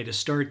Friday guy to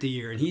start the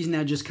year, and he's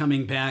now just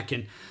coming back.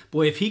 And,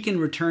 boy, if he can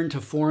return to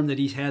form that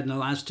he's had in the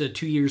last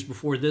 2 years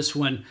before this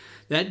one,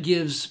 that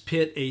gives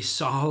Pitt a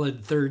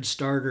solid third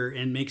starter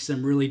and makes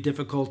them really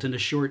difficult in a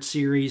short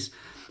series.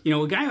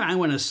 A guy I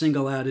want to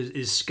single out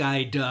is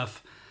Sky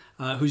Duff,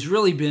 who's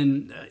really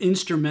been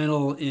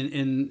instrumental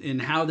in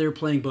how they're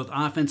playing both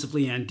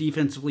offensively and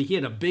defensively. He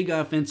had a big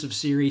offensive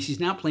series. He's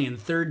now playing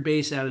third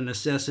base out of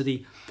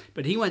necessity,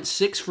 but he went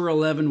 6 for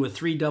 11 with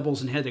 3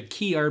 doubles and had a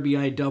key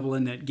RBI double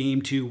in that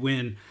Game 2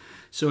 win.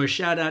 So a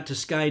shout out to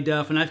Sky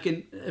Duff. And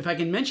if I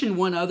can mention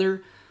one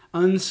other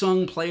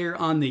unsung player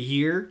on the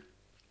year,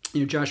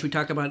 Josh, we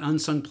talk about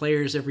unsung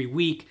players every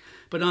week,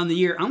 but on the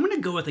year, I'm going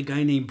to go with a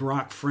guy named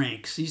Brock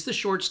Franks. He's the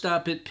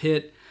shortstop at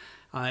Pitt.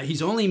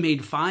 He's only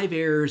made 5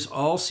 errors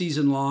all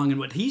season long, and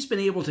what he's been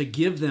able to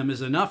give them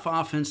is enough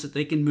offense that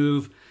they can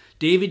move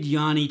David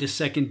Yanni to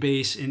second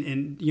base,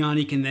 and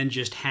Yanni can then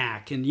just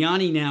hack. And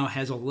Yanni now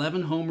has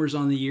 11 homers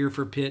on the year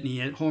for Pitt, and he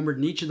had homered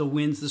in each of the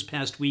wins this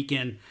past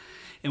weekend.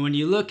 And when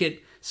you look at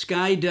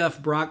Sky Duff,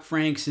 Brock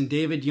Franks, and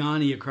David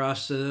Yanni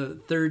across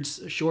third,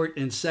 short,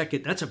 and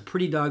second, that's a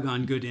pretty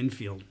doggone good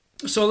infield.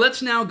 So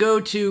let's now go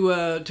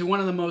to one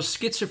of the most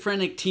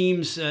schizophrenic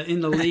teams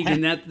in the league,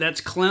 and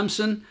that's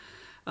Clemson.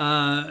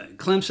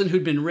 Clemson,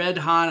 who'd been red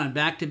hot on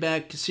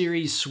back-to-back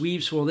series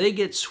sweeps, well, they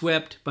get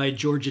swept by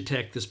Georgia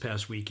Tech this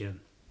past weekend.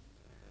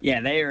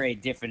 Yeah, they are a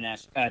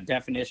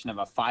definition of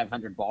a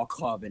 500 ball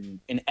club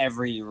in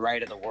every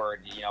right of the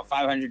word.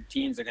 500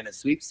 teams are going to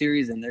sweep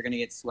series, and they're going to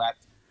get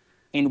swept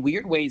in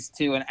weird ways,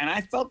 too. And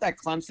I felt that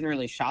Clemson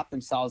really shot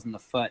themselves in the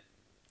foot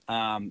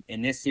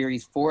in this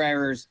series. 4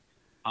 errors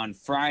on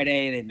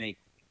Friday. They make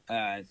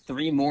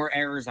 3 more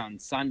errors on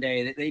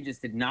Sunday. They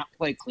just did not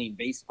play clean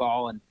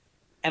baseball,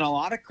 and a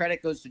lot of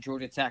credit goes to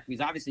Georgia Tech because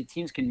obviously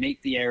teams can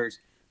make the errors,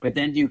 but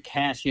then do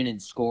cash in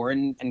and score.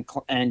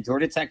 And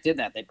Georgia Tech did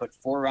that. They put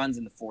 4 runs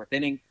in the 4th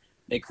inning.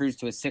 They cruised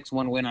to a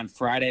 6-1 win on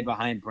Friday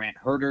behind Brant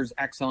Herter's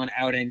excellent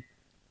outing.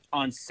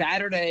 On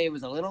Saturday, it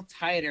was a little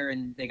tighter,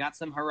 and they got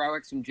some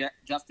heroics from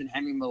Justin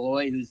Henry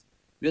Malloy, who's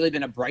really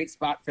been a bright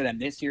spot for them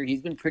this year.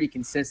 He's been pretty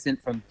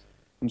consistent from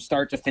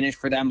start to finish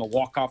for them, a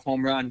walk-off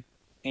home run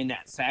in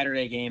that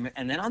Saturday game.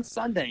 And then on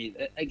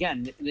Sunday,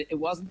 again, it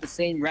wasn't the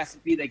same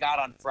recipe they got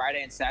on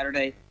Friday and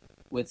Saturday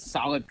with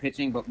solid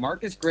pitching, but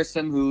Marcus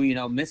Grissom, who,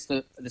 missed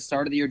the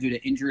start of the year due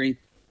to injury,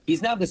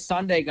 he's now the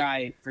Sunday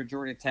guy for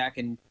Georgia Tech.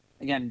 And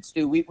again,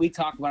 Stu, we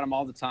talk about him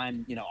all the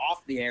time,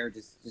 off the air,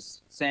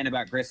 just saying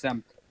about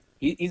Grissom.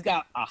 He's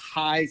got a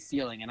high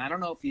ceiling, and I don't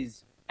know if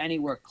he's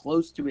anywhere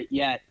close to it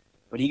yet,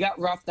 but he got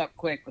roughed up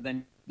quick, but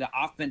then the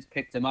offense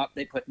picked him up.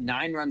 They put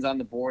 9 runs on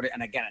the board,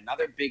 and again,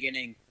 another big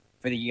inning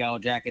for the Yellow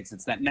Jackets.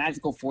 It's that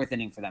magical 4th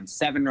inning for them.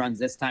 7 runs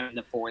this time in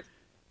the 4th,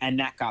 and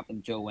that got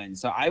them to a win.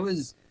 So I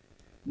was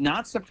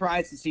not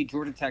surprised to see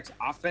Georgia Tech's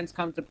offense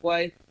come to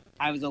play.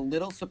 I was a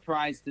little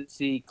surprised to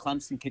see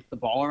Clemson kick the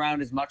ball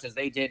around as much as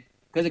they did,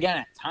 because again,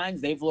 at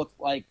times they've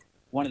looked like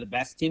one of the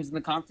best teams in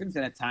the conference,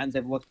 and at times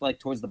they've looked like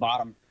towards the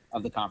bottom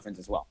of the conference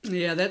as well.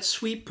 Yeah, that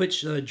sweep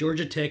puts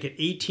Georgia Tech at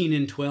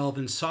 18-12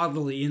 and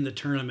solidly in the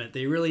tournament.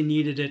 They really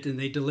needed it, and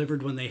they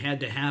delivered when they had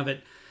to have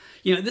it.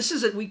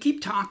 We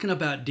keep talking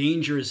about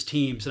dangerous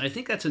teams, and I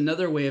think that's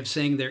another way of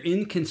saying they're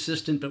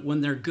inconsistent, but when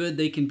they're good,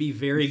 they can be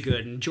very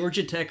good. And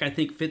Georgia Tech, I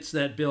think, fits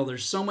that bill.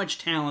 There's so much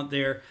talent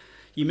there.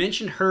 You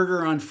mentioned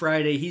Herter on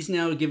Friday. He's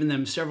now given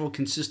them several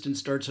consistent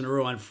starts in a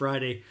row on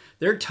Friday.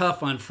 They're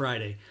tough on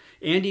Friday.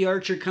 Andy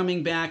Archer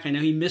coming back. I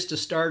know he missed a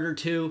start or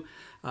two.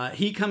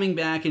 He coming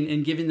back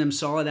and giving them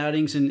solid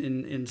outings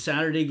in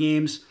Saturday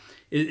games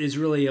is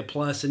really a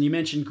plus. And you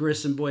mentioned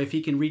Grissom. Boy, if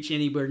he can reach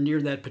anywhere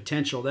near that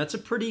potential, that's a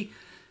pretty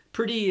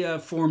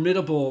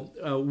formidable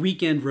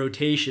weekend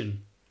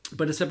rotation.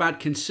 But it's about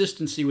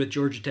consistency with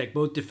Georgia Tech,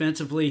 both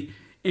defensively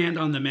and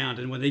on the mound.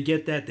 And when they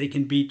get that, they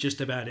can beat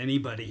just about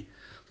anybody.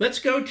 Let's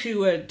go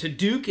to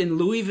Duke in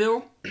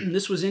Louisville.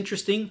 This was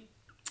interesting.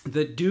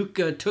 The Duke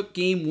took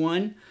game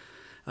 1,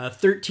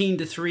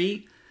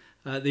 13-3.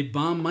 They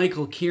bombed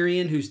Michael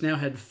Kirian, who's now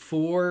had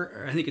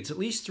 4, I think it's at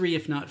least 3,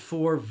 if not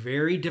 4,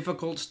 very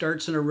difficult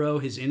starts in a row.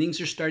 His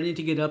innings are starting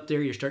to get up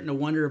there. You're starting to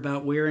wonder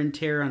about wear and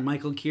tear on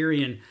Michael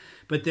Kirian.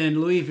 But then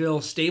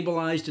Louisville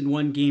stabilized and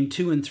won game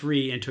 2 and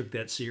 3 and took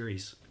that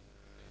series.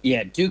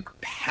 Yeah, Duke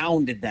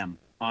pounded them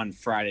on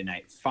Friday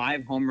night.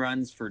 5 home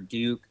runs for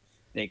Duke.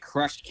 They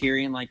crushed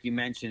Kirian, like you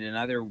mentioned,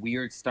 another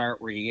weird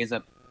start where he gives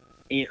up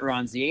 8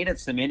 runs. He ate up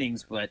some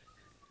innings, but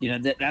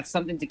that's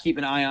something to keep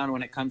an eye on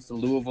when it comes to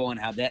Louisville and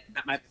how that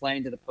might play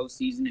into the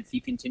postseason if he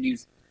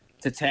continues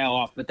to tail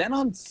off. But then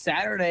on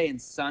Saturday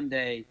and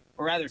Sunday,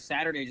 or rather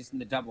Saturday just in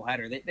the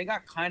doubleheader, they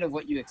got kind of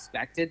what you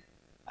expected.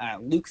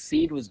 Luke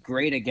Seed was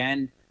great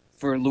again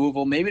for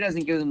Louisville. Maybe it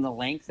doesn't give them the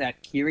length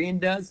that Kirian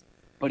does,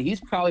 but he's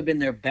probably been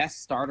their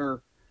best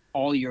starter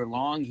all year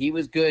long. He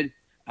was good.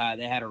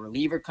 They had a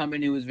reliever come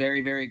in who was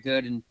very, very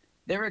good. And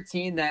they're a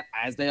team that,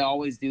 as they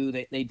always do,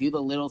 they do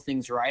the little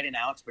things right. And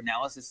Alex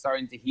Bernellis is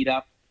starting to heat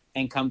up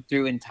and come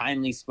through in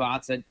timely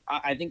spots. And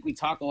I think we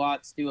talk a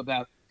lot, Stu,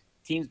 about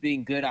teams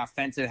being good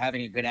offensive,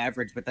 having a good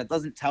average, but that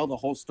doesn't tell the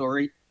whole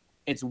story.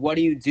 It's what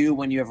do you do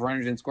when you have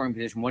runners in scoring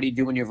position? What do you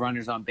do when you have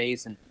runners on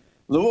base? And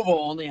Louisville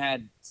only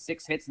had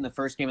 6 hits in the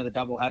first game of the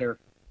doubleheader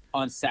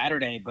on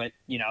Saturday, but,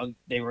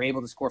 they were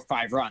able to score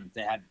 5 runs.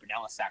 They had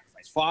Bernellis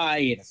sacrifice fly,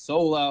 he had a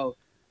solo,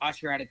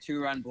 Usher had a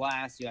 2-run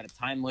blast, you had a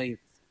timely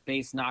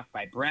base knock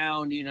by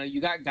Brown.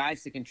 You got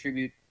guys to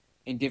contribute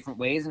in different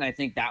ways, and I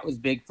think that was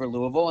big for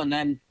Louisville. And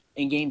then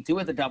in game 2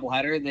 of the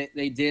doubleheader,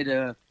 they did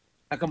a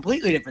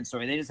completely different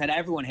story. They just had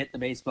everyone hit the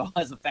baseball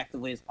as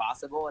effectively as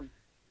possible. And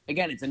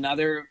again, it's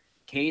another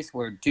case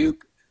where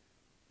Duke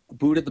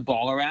booted the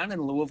ball around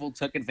and Louisville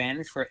took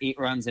advantage for 8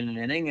 runs in an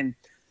inning. And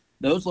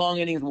those long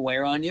innings will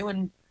wear on you.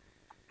 And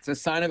it's a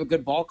sign of a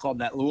good ball club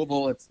that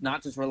Louisville, it's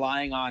not just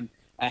relying on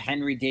a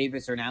Henry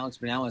Davis or an Alex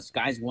Bernellis.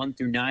 Guys 1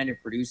 through 9 are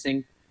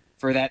producing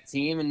for that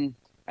team. And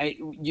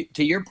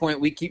to your point,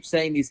 we keep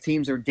saying these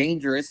teams are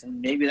dangerous,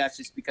 and maybe that's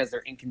just because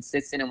they're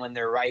inconsistent, and when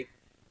they're right,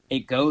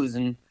 it goes.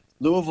 And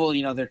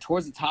Louisville, they're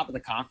towards the top of the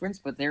conference,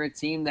 but they're a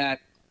team that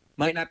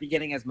might not be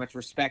getting as much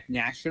respect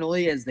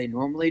nationally as they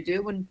normally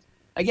do. And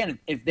again,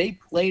 if they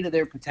play to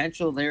their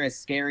potential, they're as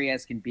scary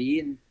as can be.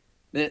 And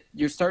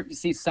you're starting to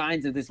see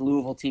signs of this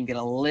Louisville team get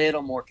a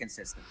little more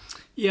consistent.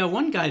 Yeah,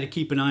 one guy to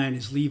keep an eye on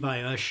is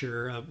Levi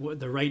Usher,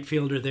 the right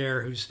fielder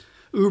there, who's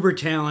uber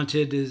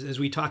talented. As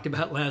we talked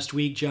about last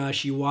week,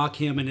 Josh, you walk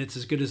him and it's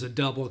as good as a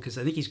double, because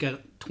I think he's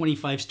got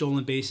 25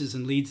 stolen bases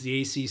and leads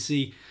the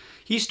ACC.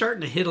 He's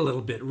starting to hit a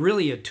little bit,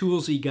 really a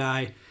toolsy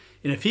guy.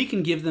 And if he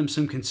can give them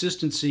some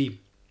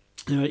consistency,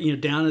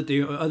 down at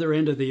the other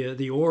end of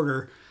the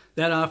order,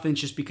 that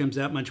offense just becomes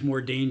that much more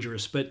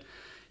dangerous. But,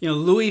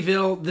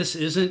 Louisville, this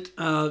isn't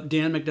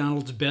Dan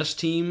McDonald's best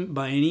team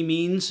by any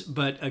means,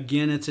 but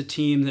again, it's a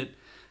team that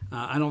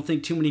I don't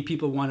think too many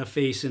people want to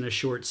face in a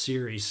short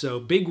series. So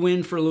big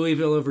win for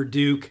Louisville over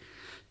Duke.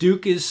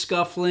 Duke is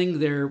scuffling.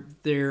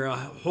 They're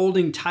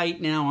holding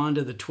tight now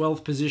onto the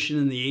 12th position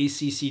in the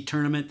ACC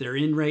tournament. They're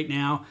in right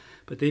now,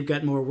 but they've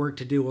got more work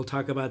to do. We'll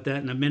talk about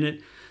that in a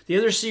minute. The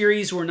other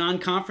series were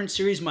non-conference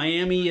series.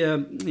 Miami,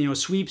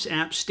 sweeps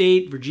App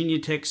State. Virginia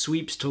Tech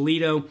sweeps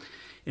Toledo.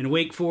 In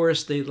Wake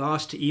Forest, they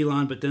lost to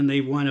Elon, but then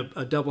they won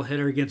a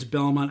doubleheader against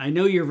Belmont. I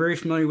know you're very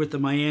familiar with the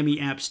Miami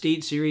App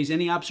State series.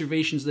 Any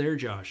observations there,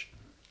 Josh?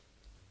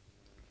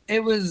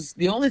 It was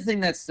the only thing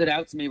that stood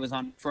out to me was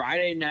on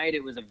Friday night.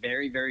 It was a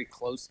very, very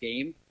close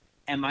game,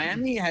 and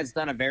Miami has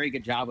done a very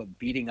good job of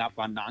beating up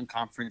on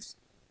non-conference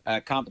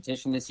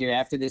competition this year.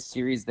 After this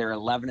series, they're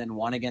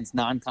 11-1 against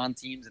non-con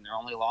teams, and their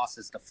only loss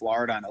is to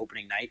Florida on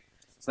opening night.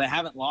 So they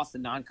haven't lost a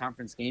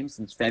non-conference game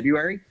since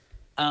February.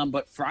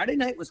 But Friday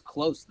night was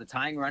close. The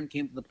tying run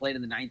came to the plate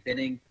in the 9th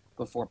inning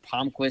before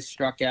Palmquist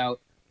struck out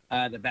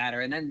the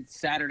batter. And then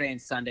Saturday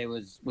and Sunday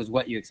was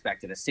what you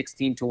expected, a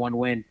 16-1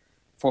 win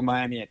for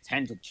Miami, a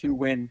 10-2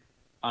 win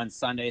on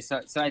Sunday.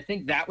 So I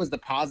think that was the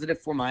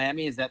positive for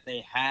Miami, is that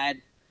they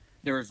had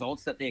the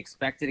results that they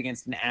expected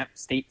against an App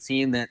State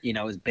team that,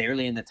 is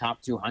barely in the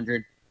top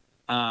 200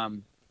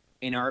 in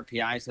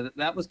RPI. So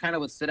that was kind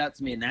of what stood out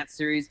to me in that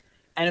series.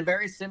 And a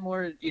very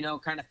similar,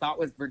 kind of thought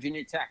with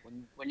Virginia Tech.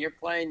 When you're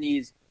playing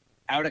these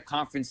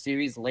out-of-conference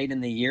series late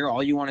in the year,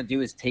 all you want to do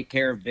is take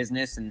care of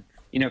business and,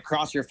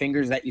 cross your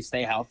fingers that you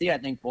stay healthy. I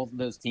think both of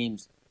those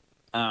teams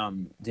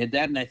did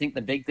that. And I think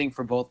the big thing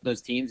for both of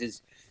those teams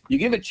is you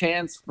give a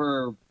chance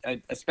for,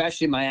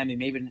 especially Miami,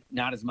 maybe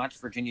not as much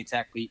Virginia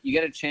Tech, but you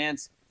get a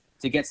chance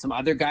to get some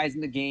other guys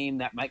in the game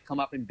that might come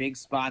up in big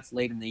spots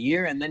late in the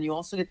year. And then you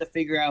also get to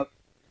figure out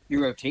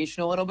your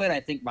rotation a little bit. I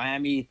think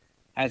Miami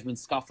has been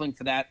scuffling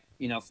for that,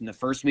 from the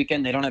first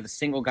weekend. They don't have a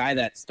single guy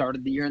that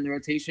started the year in the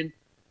rotation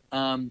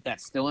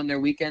that's still in their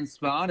weekend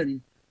spot.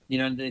 And,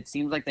 it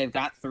seems like they've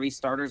got 3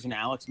 starters in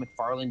Alex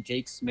McFarland,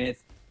 Jake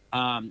Smith,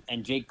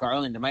 and Jake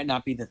Garland. They might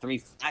not be the 3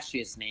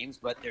 flashiest names,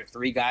 but they're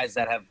 3 guys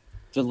that have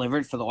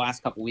delivered for the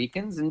last couple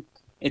weekends. And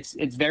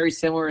it's very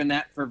similar in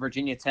that for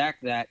Virginia Tech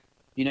that,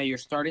 you're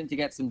starting to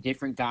get some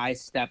different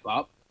guys step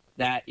up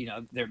that,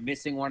 they're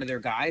missing one of their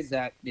guys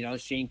that,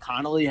 Shane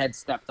Connolly had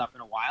stepped up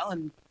in a while.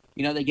 And,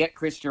 they get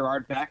Chris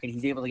Gerard back, and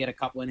he's able to get a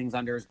couple innings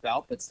under his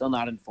belt, but still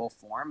not in full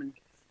form. And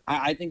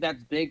I think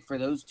that's big for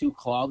those 2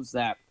 clubs,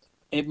 that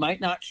it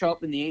might not show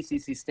up in the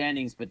ACC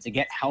standings, but to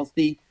get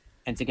healthy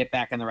and to get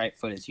back on the right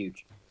foot is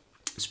huge.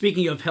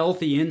 Speaking of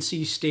healthy,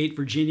 NC State,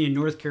 Virginia, and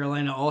North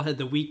Carolina all had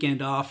the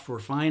weekend off for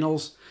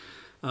finals.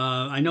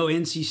 I know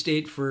NC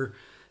State for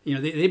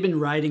they've been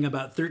riding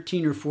about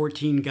 13 or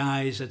 14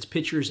 guys, that's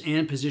pitchers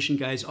and position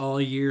guys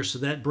all year. So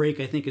that break,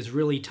 I think, is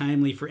really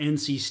timely for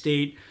NC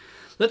State.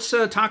 Let's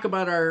talk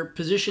about our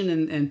position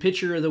and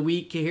pitcher of the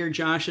week here,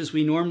 Josh, as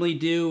we normally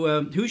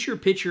do. Who's your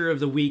pitcher of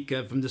the week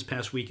from this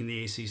past week in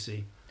the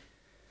ACC?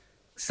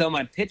 So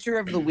my pitcher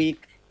of the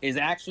week is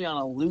actually on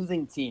a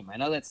losing team. I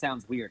know that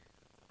sounds weird,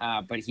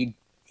 but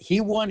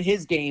he won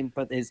his game,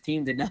 but his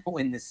team did not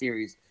win the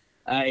series.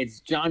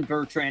 It's John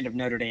Bertrand of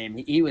Notre Dame.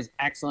 He was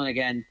excellent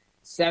again.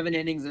 7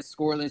 innings of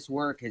scoreless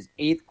work, his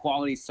 8th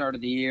quality start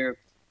of the year,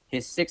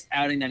 his 6th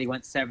outing that he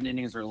went 7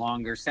 innings or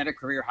longer, set a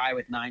career high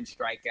with 9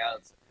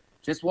 strikeouts,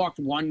 just walked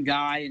one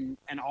guy,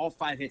 and all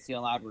 5 hits he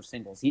allowed were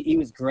singles. He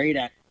was great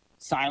at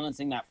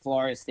silencing that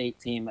Florida State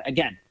team.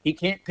 Again, he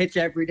can't pitch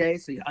every day,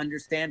 so you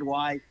understand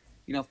why,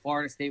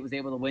 Florida State was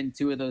able to win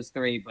 2 of those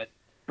 3. But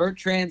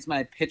Bertrand's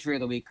my pitcher of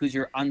the week. Who's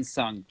your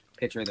unsung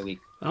pitcher of the week?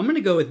 I'm going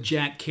to go with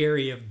Jack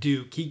Carey of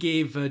Duke. He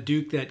gave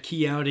Duke that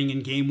key outing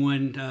in Game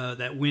 1,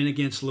 that win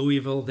against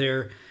Louisville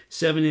there.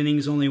 7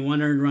 innings, only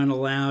 1 earned run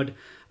allowed.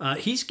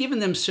 He's given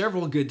them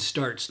several good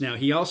starts now.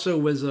 He also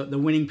was the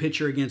winning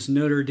pitcher against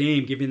Notre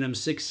Dame, giving them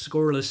 6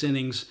 scoreless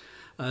innings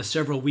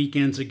several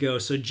weekends ago.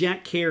 So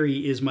Jack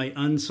Carey is my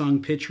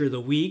unsung pitcher of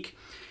the week.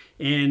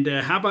 And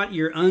how about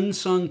your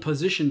unsung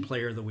position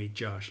player of the week,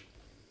 Josh?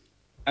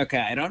 Okay,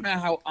 I don't know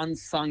how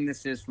unsung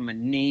this is from a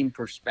name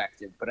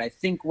perspective, but I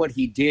think what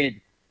he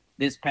did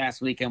this past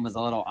weekend was a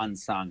little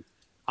unsung.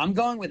 I'm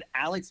going with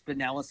Alex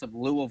Binelas of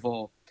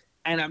Louisville,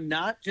 and I'm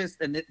not just,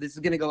 and this is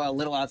going to go a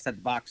little outside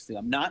the box too,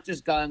 I'm not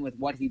just going with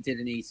what he did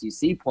in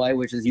ACC play,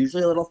 which is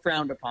usually a little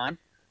frowned upon,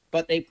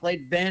 but they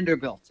played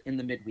Vanderbilt in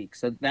the midweek.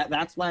 So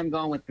that's why I'm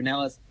going with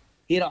Binelas.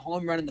 He had a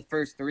home run in the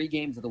first 3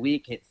 games of the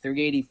week, hit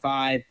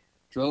 385,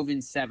 drove in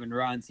 7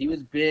 runs. He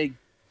was big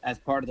as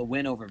part of the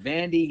win over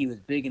Vandy. He was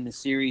big in the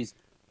series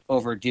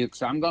over Duke.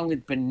 So I'm going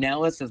with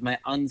Binelas as my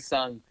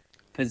unsung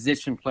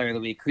position player of the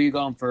week. Who are you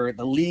going for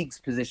the league's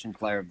position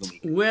player of the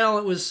week? Well,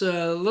 it was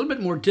a little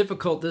bit more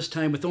difficult this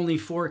time with only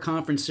 4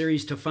 conference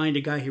series to find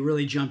a guy who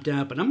really jumped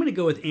out. But I'm going to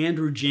go with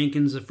Andrew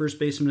Jenkins, the first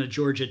baseman of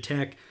Georgia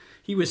Tech.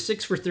 He was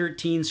 6 for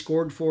 13,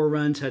 scored 4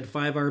 runs, had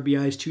 5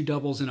 RBIs, 2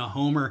 doubles, and a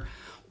homer.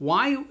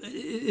 Why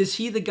is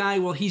he the guy?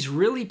 Well, he's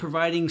really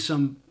providing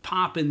some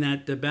pop in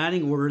that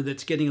batting order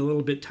that's getting a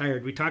little bit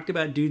tired. We talked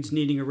about dudes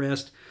needing a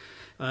rest.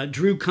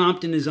 Drew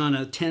Compton is on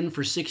a 10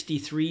 for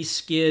 63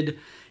 skid.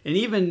 And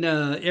even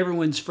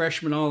everyone's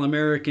freshman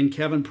All-American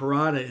Kevin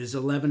Parada is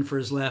 11 for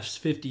his left,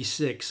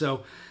 56.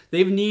 So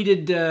they've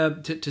needed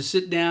to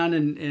sit down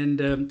and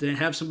to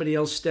have somebody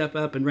else step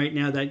up. And right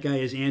now that guy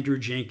is Andrew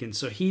Jenkins.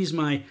 So he's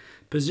my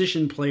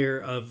position player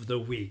of the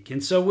week.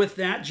 And so with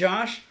that,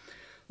 Josh,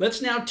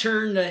 let's now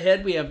turn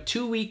ahead. We have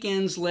 2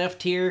 weekends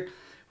left here.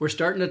 We're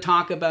starting to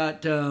talk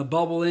about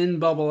bubble in,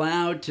 bubble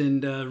out,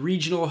 and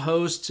regional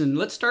hosts. And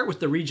let's start with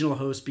the regional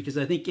host, because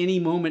I think any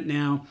moment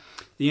now,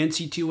 the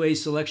NC2A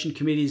Selection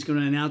Committee is going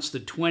to announce the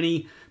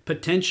 20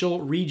 potential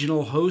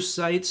regional host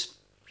sites.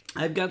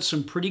 I've got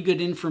some pretty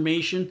good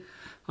information.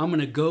 I'm going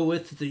to go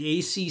with the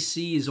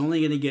ACC is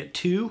only going to get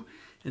 2,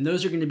 and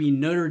those are going to be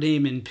Notre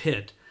Dame and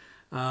Pitt.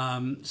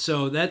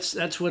 So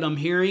that's what I'm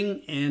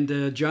hearing.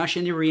 And Josh,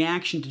 any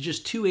reaction to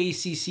just 2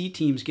 ACC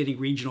teams getting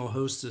regional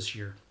hosts this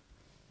year?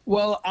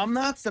 Well, I'm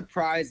not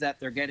surprised that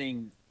they're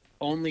getting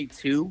only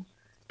 2,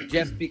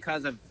 just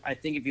because of, I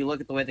think if you look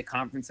at the way the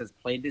conference has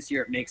played this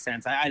year, it makes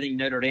sense. I think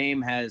Notre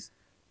Dame has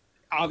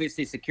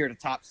obviously secured a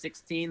top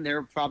 16.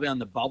 They're probably on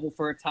the bubble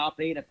for a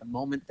top 8 at the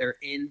moment they're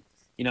in.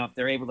 If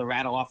they're able to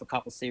rattle off a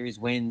couple series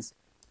wins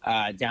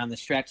down the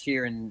stretch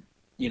here and,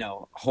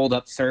 hold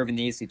up serve in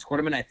the ACC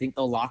tournament, I think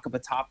they'll lock up a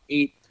top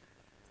 8.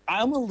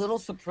 I'm a little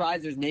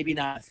surprised there's maybe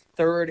not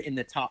a 3rd in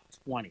the top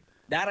 20.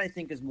 That I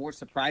think is more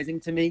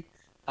surprising to me.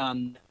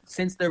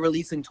 Since they're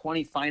releasing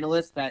 20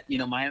 finalists, that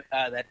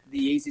that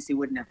the ACC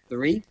wouldn't have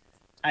 3.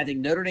 I think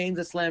Notre Dame's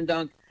a slam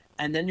dunk,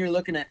 and then you're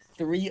looking at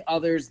 3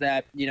 others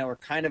that are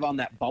kind of on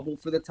that bubble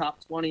for the top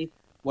 20,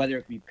 whether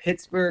it be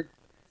Pittsburgh,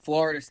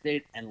 Florida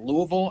State, and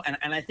Louisville.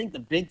 And I think the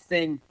big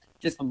thing,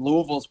 just from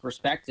Louisville's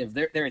perspective,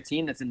 they're a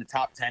team that's in the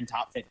top 10,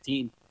 top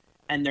 15,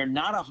 and they're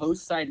not a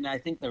host site. And I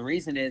think the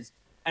reason is,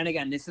 and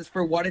again, this is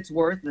for what it's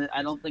worth.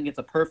 I don't think it's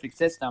a perfect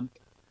system.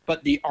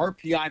 But the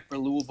RPI for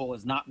Louisville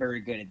is not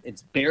very good.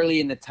 It's barely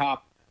in the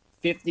top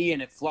 50,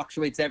 and it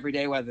fluctuates every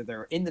day whether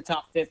they're in the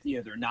top 50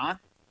 or they're not.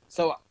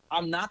 So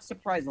I'm not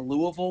surprised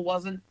Louisville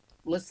wasn't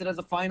listed as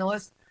a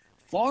finalist.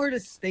 Florida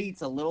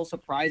State's a little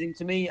surprising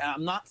to me.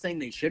 I'm not saying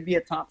they should be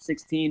a top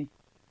 16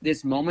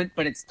 this moment,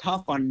 but it's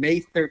tough on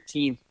May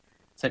 13th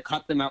to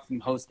cut them out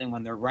from hosting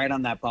when they're right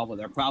on that bubble.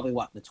 They're probably,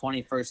 the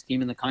 21st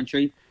team in the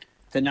country.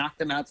 To knock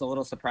them out's a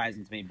little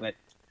surprising to me, but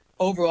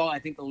overall, I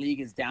think the league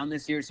is down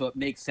this year, so it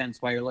makes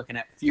sense why you're looking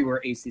at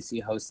fewer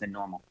ACC hosts than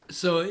normal.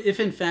 So if,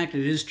 in fact,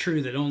 it is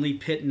true that only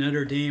Pitt and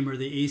Notre Dame are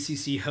the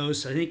ACC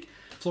hosts, I think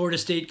Florida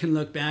State can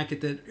look back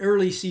at the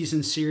early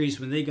season series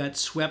when they got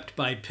swept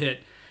by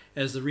Pitt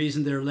as the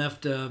reason they're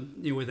left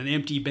with an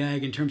empty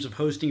bag in terms of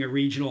hosting a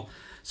regional.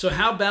 So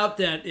how about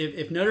that?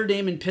 If Notre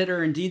Dame and Pitt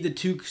are indeed the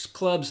 2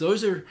 clubs,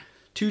 those are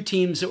two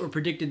teams that were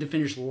predicted to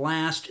finish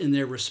last in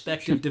their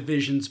respective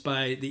divisions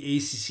by the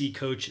ACC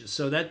coaches.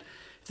 So that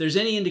if there's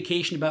any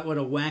indication about what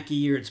a wacky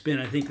year it's been,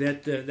 I think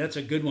that's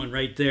a good one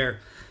right there.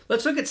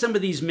 Let's look at some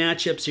of these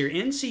matchups here.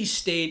 NC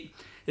State,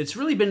 it's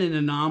really been an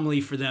anomaly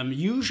for them.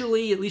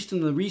 Usually, at least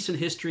in the recent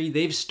history,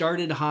 they've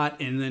started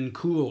hot and then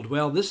cooled.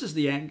 Well, this is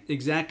the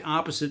exact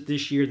opposite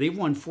this year. They've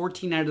won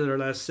 14 out of their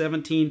last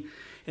 17,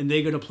 and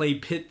they go to play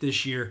Pitt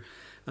this year.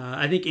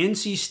 I think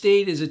NC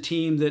State is a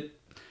team that,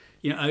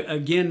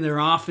 again, their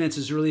offense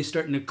is really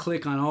starting to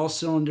click on all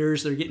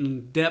cylinders. They're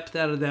getting depth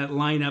out of that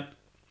lineup,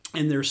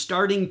 and their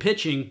starting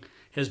pitching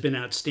has been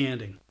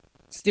outstanding.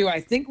 Stu,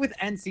 I think with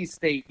NC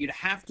State, you'd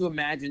have to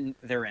imagine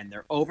they're in.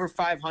 They're over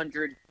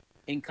 500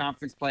 in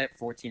conference play at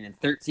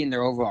 14-13.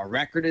 Their overall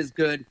record is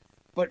good,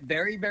 but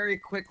very, very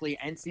quickly,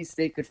 NC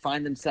State could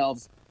find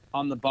themselves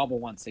on the bubble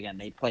once again.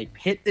 They play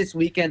Pitt this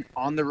weekend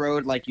on the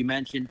road, like you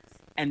mentioned,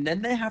 and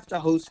then they have to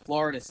host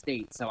Florida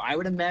State. So I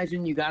would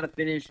imagine you got to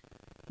finish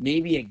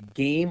maybe a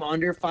game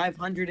under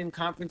 500 in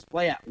conference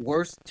play, at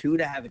worst 2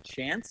 to have a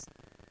chance.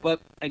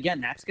 But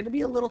again, that's going to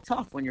be a little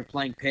tough when you're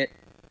playing Pitt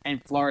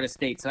and Florida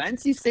State. So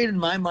NC State, in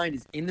my mind,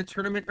 is in the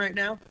tournament right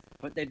now,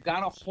 but they've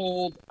got to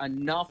hold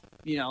enough.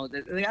 They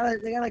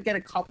gotta get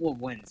a couple of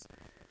wins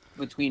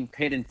between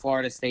Pitt and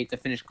Florida State to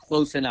finish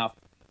close enough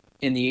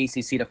in the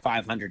ACC to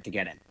 500 to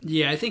get in.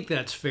 Yeah, I think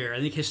that's fair. I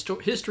think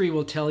history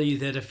will tell you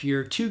that if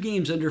you're 2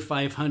 games under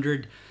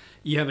 500,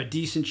 you have a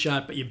decent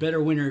shot, but you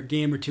better win a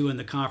game or 2 in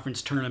the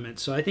conference tournament.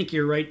 So I think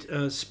you're right,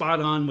 spot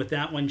on with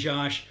that one,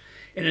 Josh.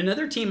 And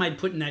another team I'd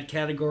put in that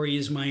category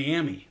is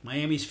Miami.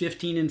 Miami's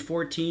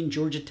 15-14.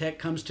 Georgia Tech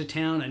comes to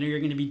town. I know you're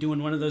going to be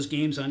doing one of those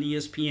games on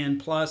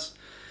ESPN+.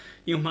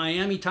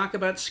 Miami, talk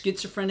about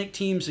schizophrenic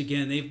teams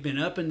again. They've been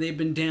up and they've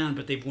been down,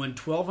 but they've won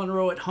 12 in a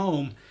row at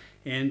home.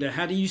 And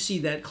how do you see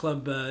that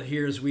club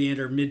here as we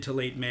enter mid to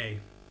late May?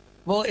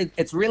 Well,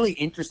 it's really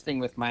interesting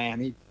with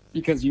Miami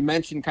because you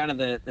mentioned kind of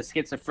the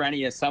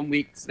schizophrenia. Some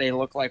weeks they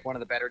look like one of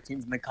the better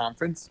teams in the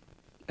conference,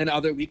 and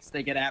other weeks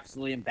they get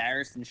absolutely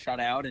embarrassed and shut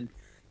out. And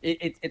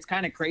it's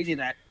kind of crazy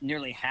that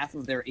nearly half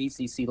of their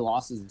ACC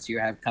losses this year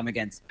have come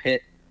against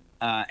Pitt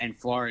and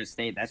Florida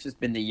State. That's just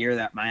been the year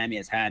that Miami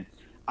has had.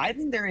 I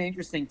think they're an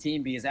interesting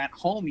team because at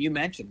home, you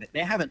mentioned that they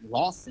haven't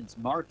lost since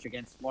March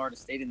against Florida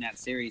State in that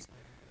series.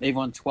 They've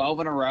won 12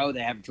 in a row.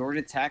 They have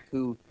Georgia Tech,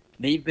 who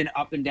they've been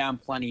up and down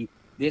plenty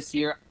this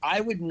year. I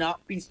would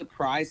not be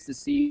surprised to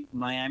see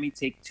Miami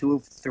take 2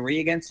 of 3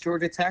 against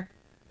Georgia Tech.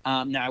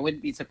 Now, I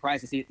wouldn't be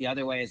surprised to see it the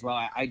other way as well.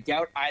 I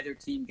doubt either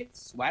team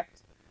gets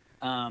swept.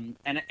 And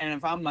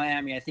if I'm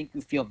Miami, I think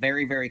you feel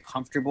very, very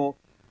comfortable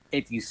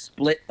if you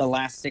split the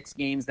last 6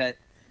 games that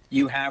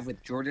you have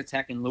with Georgia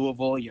Tech and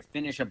Louisville. You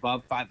finish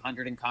above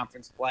 500 in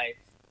conference play,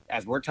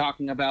 as we're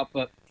talking about.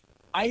 But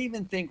I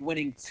even think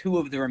winning 2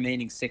 of the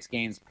remaining 6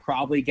 games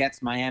probably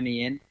gets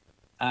Miami in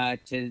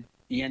to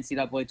the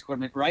NCAA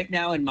tournament. Right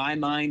now, in my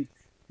mind,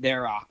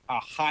 they're a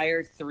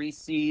higher 3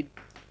 seed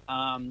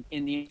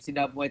in the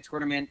NCAA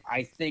tournament.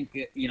 I think,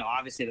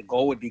 obviously the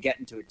goal would be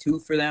getting to a 2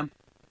 for them.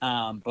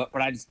 But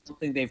I just don't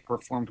think they've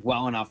performed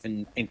well enough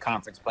in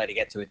conference play to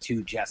get to a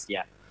 2 just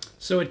yet.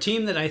 So a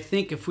team that I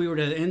think if we were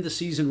to end the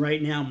season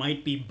right now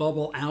might be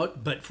bubble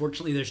out, but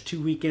fortunately there's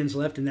 2 weekends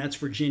left, and that's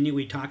Virginia.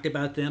 We talked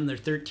about them. They're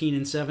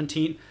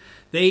 13-17.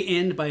 They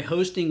end by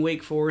hosting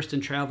Wake Forest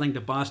and traveling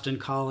to Boston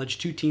College,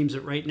 2 teams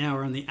that right now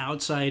are on the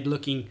outside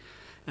looking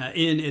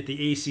in at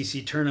the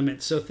ACC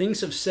tournament. So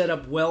things have set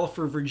up well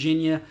for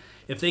Virginia.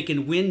 If they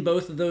can win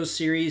both of those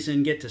series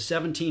and get to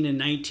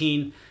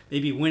 17-19,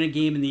 maybe win a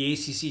game in the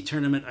ACC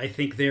tournament, I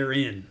think they're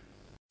in.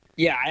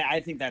 Yeah, I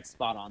think that's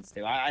spot on,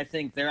 Stu. I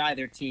think they're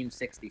either team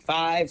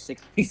 65,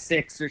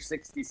 66, or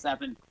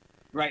 67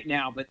 right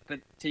now. But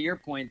to your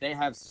point, they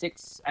have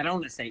 6, I don't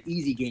want to say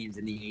easy games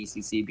in the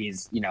ACC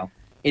because,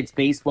 it's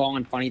baseball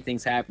and funny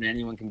things happen.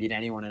 Anyone can beat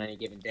anyone on any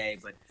given day.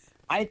 But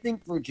I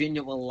think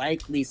Virginia will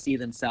likely see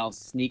themselves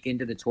sneak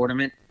into the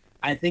tournament.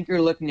 I think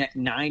you're looking at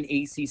 9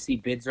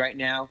 ACC bids right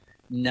now,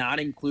 not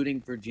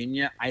including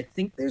Virginia. I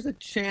think there's a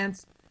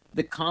chance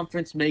the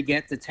conference may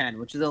get to 10,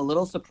 which is a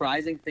little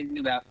surprising thinking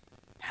about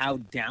how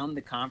down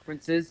the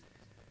conference is.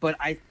 But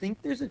I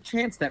think there's a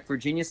chance that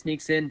Virginia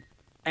sneaks in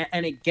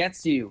and it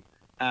gets you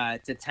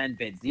to 10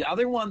 bids. The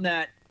other one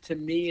that, to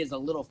me, is a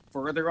little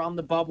further on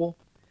the bubble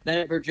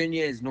than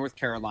Virginia is North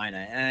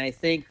Carolina. And I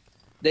think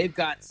they've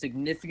got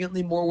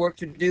significantly more work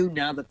to do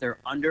now that they're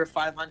under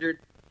 500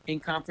 in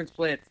conference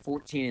play at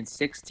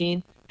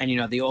 14-16.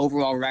 And, the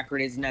overall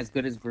record isn't as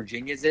good as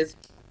Virginia's is.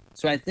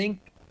 So I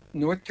think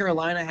North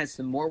Carolina has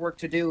some more work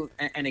to do.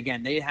 And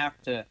again, they have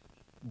to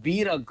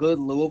beat a good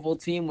Louisville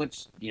team,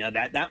 which,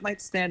 that might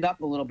stand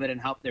up a little bit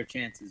and help their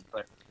chances.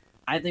 But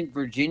I think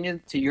Virginia,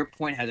 to your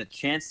point, has a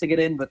chance to get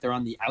in, but they're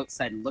on the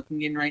outside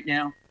looking in right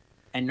now.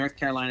 And North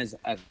Carolina's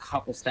a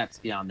couple steps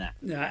beyond that.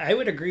 I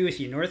would agree with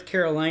you. North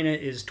Carolina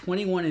is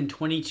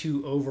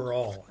 21-22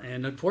 overall.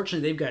 And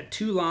unfortunately, they've got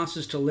 2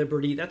 losses to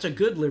Liberty. That's a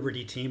good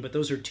Liberty team, but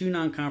those are 2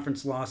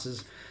 non-conference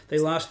losses. They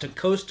lost to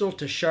Coastal,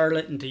 to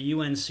Charlotte, and to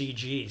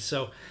UNCG.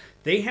 So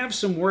They have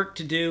some work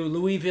to do.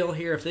 Louisville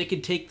here, if they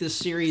could take this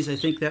series, I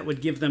think that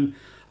would give them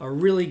a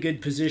really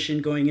good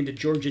position going into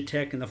Georgia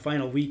Tech in the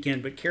final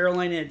weekend. But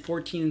Carolina at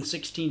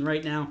 14-16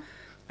 right now,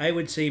 I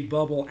would say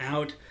bubble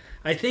out.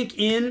 I think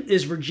in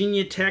is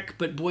Virginia Tech,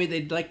 but boy,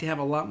 they'd like to have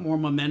a lot more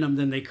momentum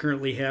than they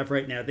currently have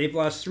right now. They've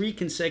lost 3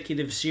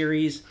 consecutive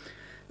series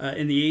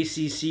in the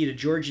ACC to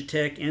Georgia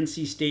Tech,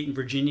 NC State, and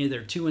Virginia.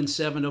 They're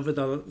 2-7 over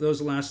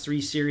those last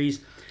 3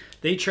 series.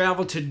 They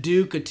travel to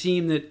Duke, a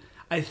team that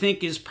I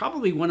think is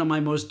probably one of my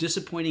most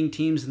disappointing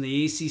teams in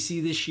the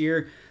ACC this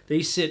year.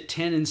 They sit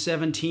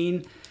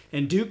 10-17,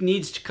 and Duke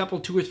needs a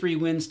couple, 2 or 3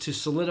 wins to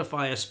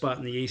solidify a spot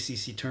in the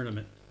ACC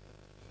tournament.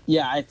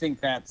 Yeah, I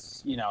think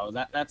that's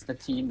that's the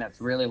team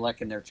that's really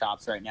licking their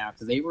chops right now,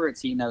 because they were a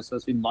team that was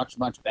supposed to be much,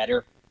 much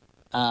better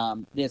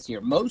this year.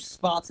 Most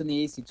spots in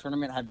the ACC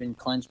tournament have been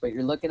clinched, but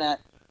you're looking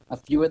at a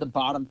few of the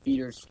bottom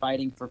feeders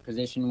fighting for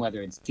position,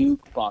 whether it's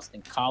Duke,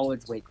 Boston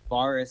College, Wake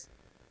Forest,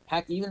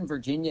 heck, even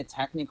Virginia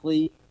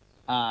technically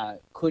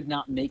could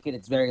not make it.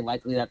 It's very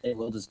likely that they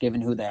will, just given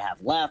who they have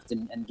left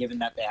and given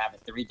that they have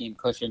a 3-game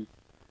cushion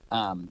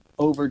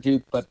over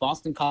Duke. But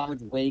Boston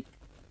College, Wake,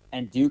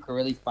 and Duke are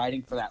really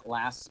fighting for that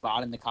last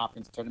spot in the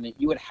conference tournament.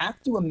 You would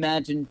have to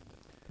imagine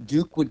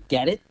Duke would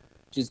get it,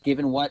 just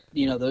given what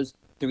those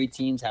 3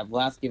 teams have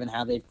left, given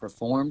how they've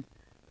performed.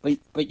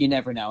 But you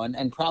never know.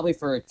 And probably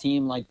for a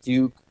team like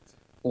Duke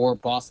or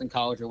Boston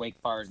College or Wake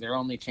Forest, their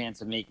only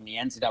chance of making the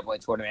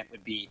NCAA tournament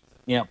would be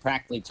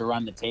practically to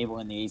run the table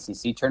in the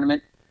ACC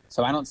tournament.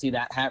 So I don't see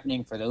that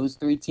happening for those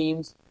 3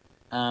 teams.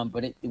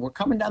 But we're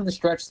coming down the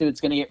stretch, so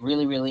it's going to get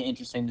really, really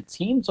interesting. The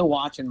team to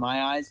watch in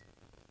my eyes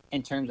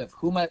in terms of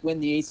who might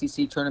win the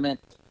ACC tournament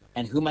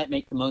and who might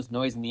make the most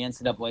noise in the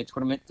NCAA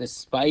tournament,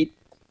 despite,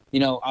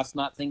 us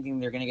not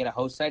thinking they're going to get a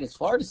host site, is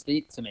Florida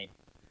State to me.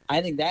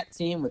 I think that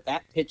team with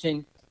that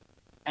pitching,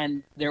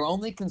 and their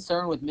only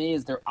concern with me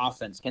is their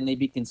offense. Can they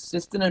be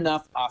consistent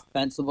enough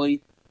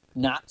offensively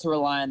not to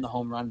rely on the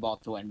home run ball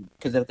to win?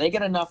 Because if they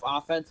get enough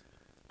offense,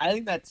 I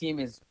think that team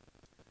is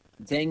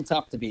dang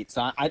tough to beat.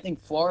 So I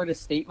think Florida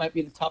State might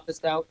be the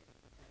toughest out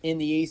in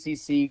the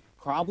ACC,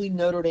 probably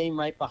Notre Dame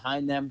right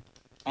behind them.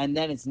 And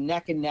then it's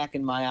neck and neck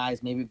in my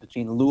eyes, maybe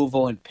between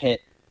Louisville and Pitt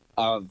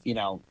of,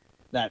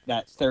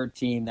 that third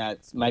team that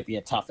might be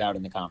a tough out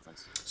in the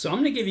conference. So I'm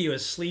going to give you a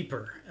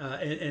sleeper,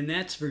 and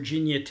that's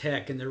Virginia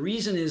Tech. And the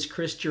reason is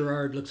Chris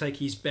Gerard looks like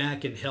he's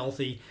back and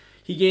healthy.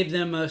 He gave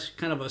them a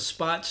kind of a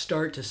spot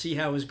start to see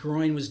how his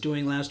groin was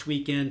doing last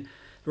weekend.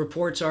 The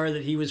reports are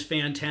that he was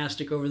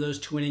fantastic over those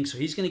 2 innings, so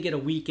he's going to get a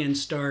weekend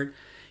start.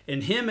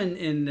 And him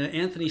and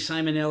Anthony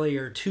Simonelli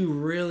are 2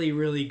 really,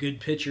 really good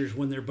pitchers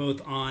when they're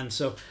both on.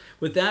 So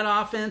with that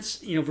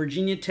offense,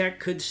 Virginia Tech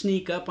could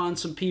sneak up on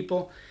some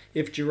people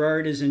if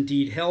Gerard is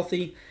indeed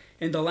healthy.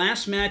 And the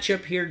last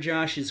matchup here,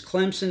 Josh, is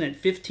Clemson at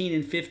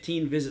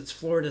 15-15 visits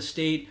Florida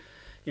State.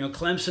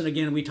 Clemson,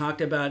 again, we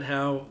talked about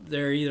how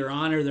they're either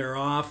on or they're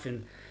off.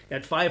 And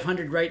at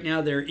 500 right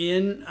now, they're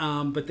in,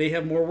 but they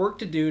have more work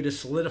to do to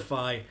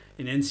solidify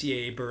an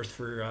NCAA berth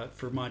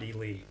for Monty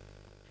Lee.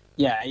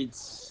 Yeah,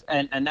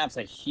 and that's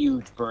a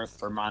huge berth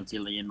for Monty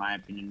Lee, in my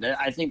opinion.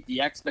 I think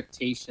the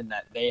expectation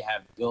that they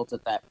have built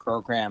at that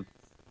program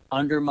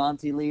under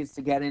Monty Lee is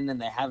to get in,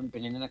 and they haven't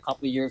been in a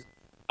couple of years.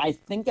 I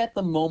think at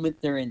the moment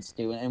they're in,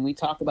 Stu, and we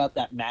talk about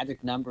that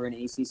magic number in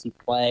ACC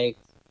play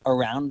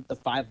around the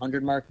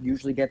 500 mark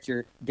usually gets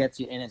you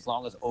in as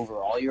long as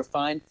overall you're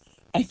fine.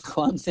 And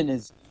Clemson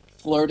is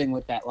flirting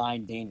with that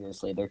line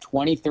dangerously. They're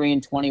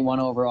 23-21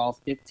 overall,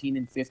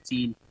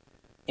 15-15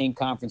 in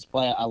conference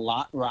play. A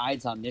lot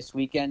rides on this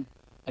weekend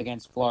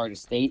against Florida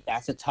State.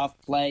 That's a tough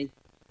play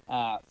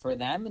for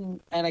them.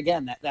 And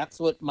again, that's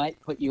what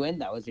might put you in,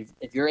 though, is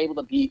if you're able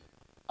to beat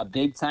a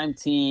big-time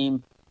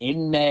team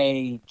in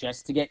May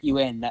just to get you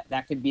in,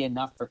 that could be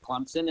enough for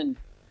Clemson.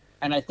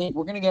 And I think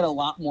we're going to get a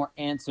lot more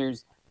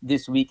answers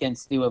this weekend,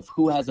 Stu, of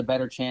who has a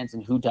better chance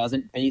and who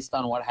doesn't based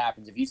on what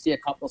happens. If you see a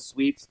couple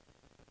sweeps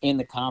in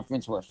the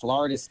conference where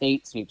Florida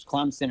State sweeps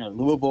Clemson or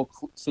Louisville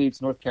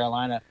sweeps North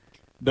Carolina,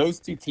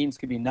 those 2 teams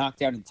could be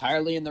knocked out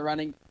entirely in the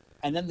running.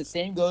 And then the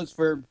same goes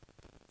for,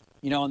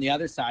 on the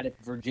other side, if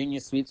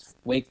Virginia sweeps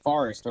Wake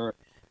Forest or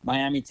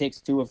Miami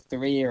takes 2 of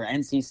 3 or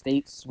NC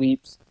State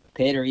sweeps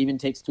Pitt or even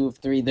takes 2 of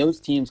 3, those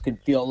teams could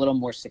feel a little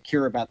more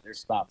secure about their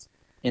spots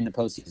in the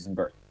postseason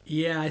berth.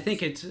 Yeah, I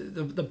think it's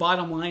the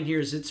bottom line here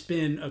is it's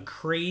been a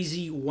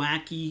crazy,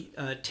 wacky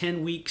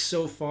 10 weeks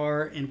so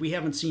far, and we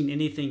haven't seen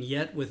anything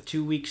yet with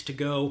 2 weeks to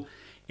go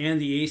and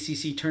the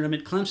ACC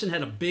tournament. Clemson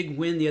had a big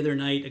win the other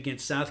night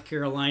against South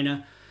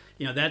Carolina.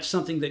 That's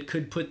something that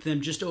could put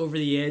them just over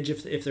the edge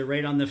if they're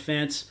right on the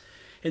fence.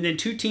 And then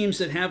 2 teams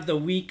that have the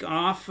week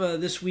off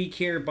this week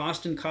here,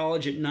 Boston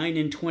College at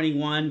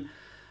 9-21.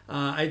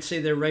 I'd say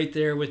they're right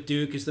there with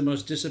Duke as the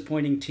most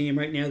disappointing team.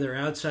 Right now they're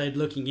outside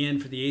looking in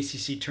for the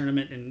ACC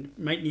tournament and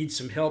might need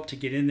some help to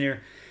get in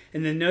there.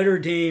 And then Notre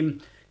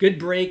Dame, good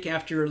break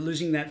after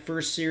losing that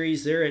first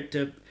series. They're at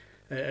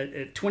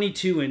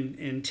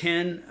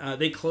 22-10.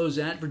 They close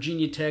at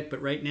Virginia Tech,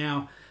 but right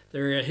now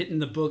they're hitting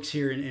the books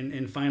here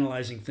and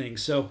finalizing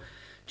things. So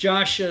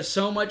Josh,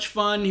 so much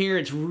fun here.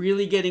 It's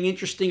really getting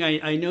interesting.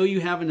 I know you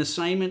have an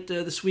assignment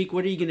this week.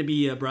 What are you going to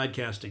be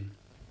broadcasting?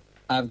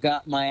 I've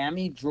got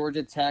Miami,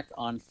 Georgia Tech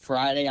on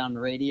Friday on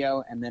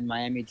radio, and then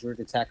Miami,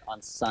 Georgia Tech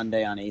on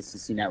Sunday on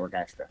ACC Network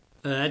Extra.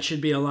 That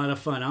should be a lot of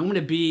fun. I'm going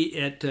to be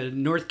at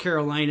North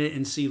Carolina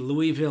and see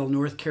Louisville,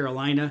 North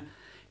Carolina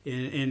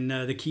in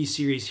the key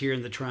series here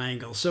in the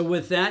Triangle. So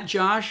with that,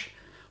 Josh,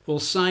 we'll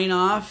sign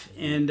off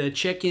and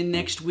check in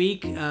next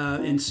week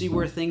and see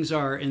where things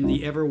are in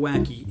the ever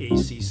wacky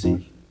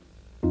ACC.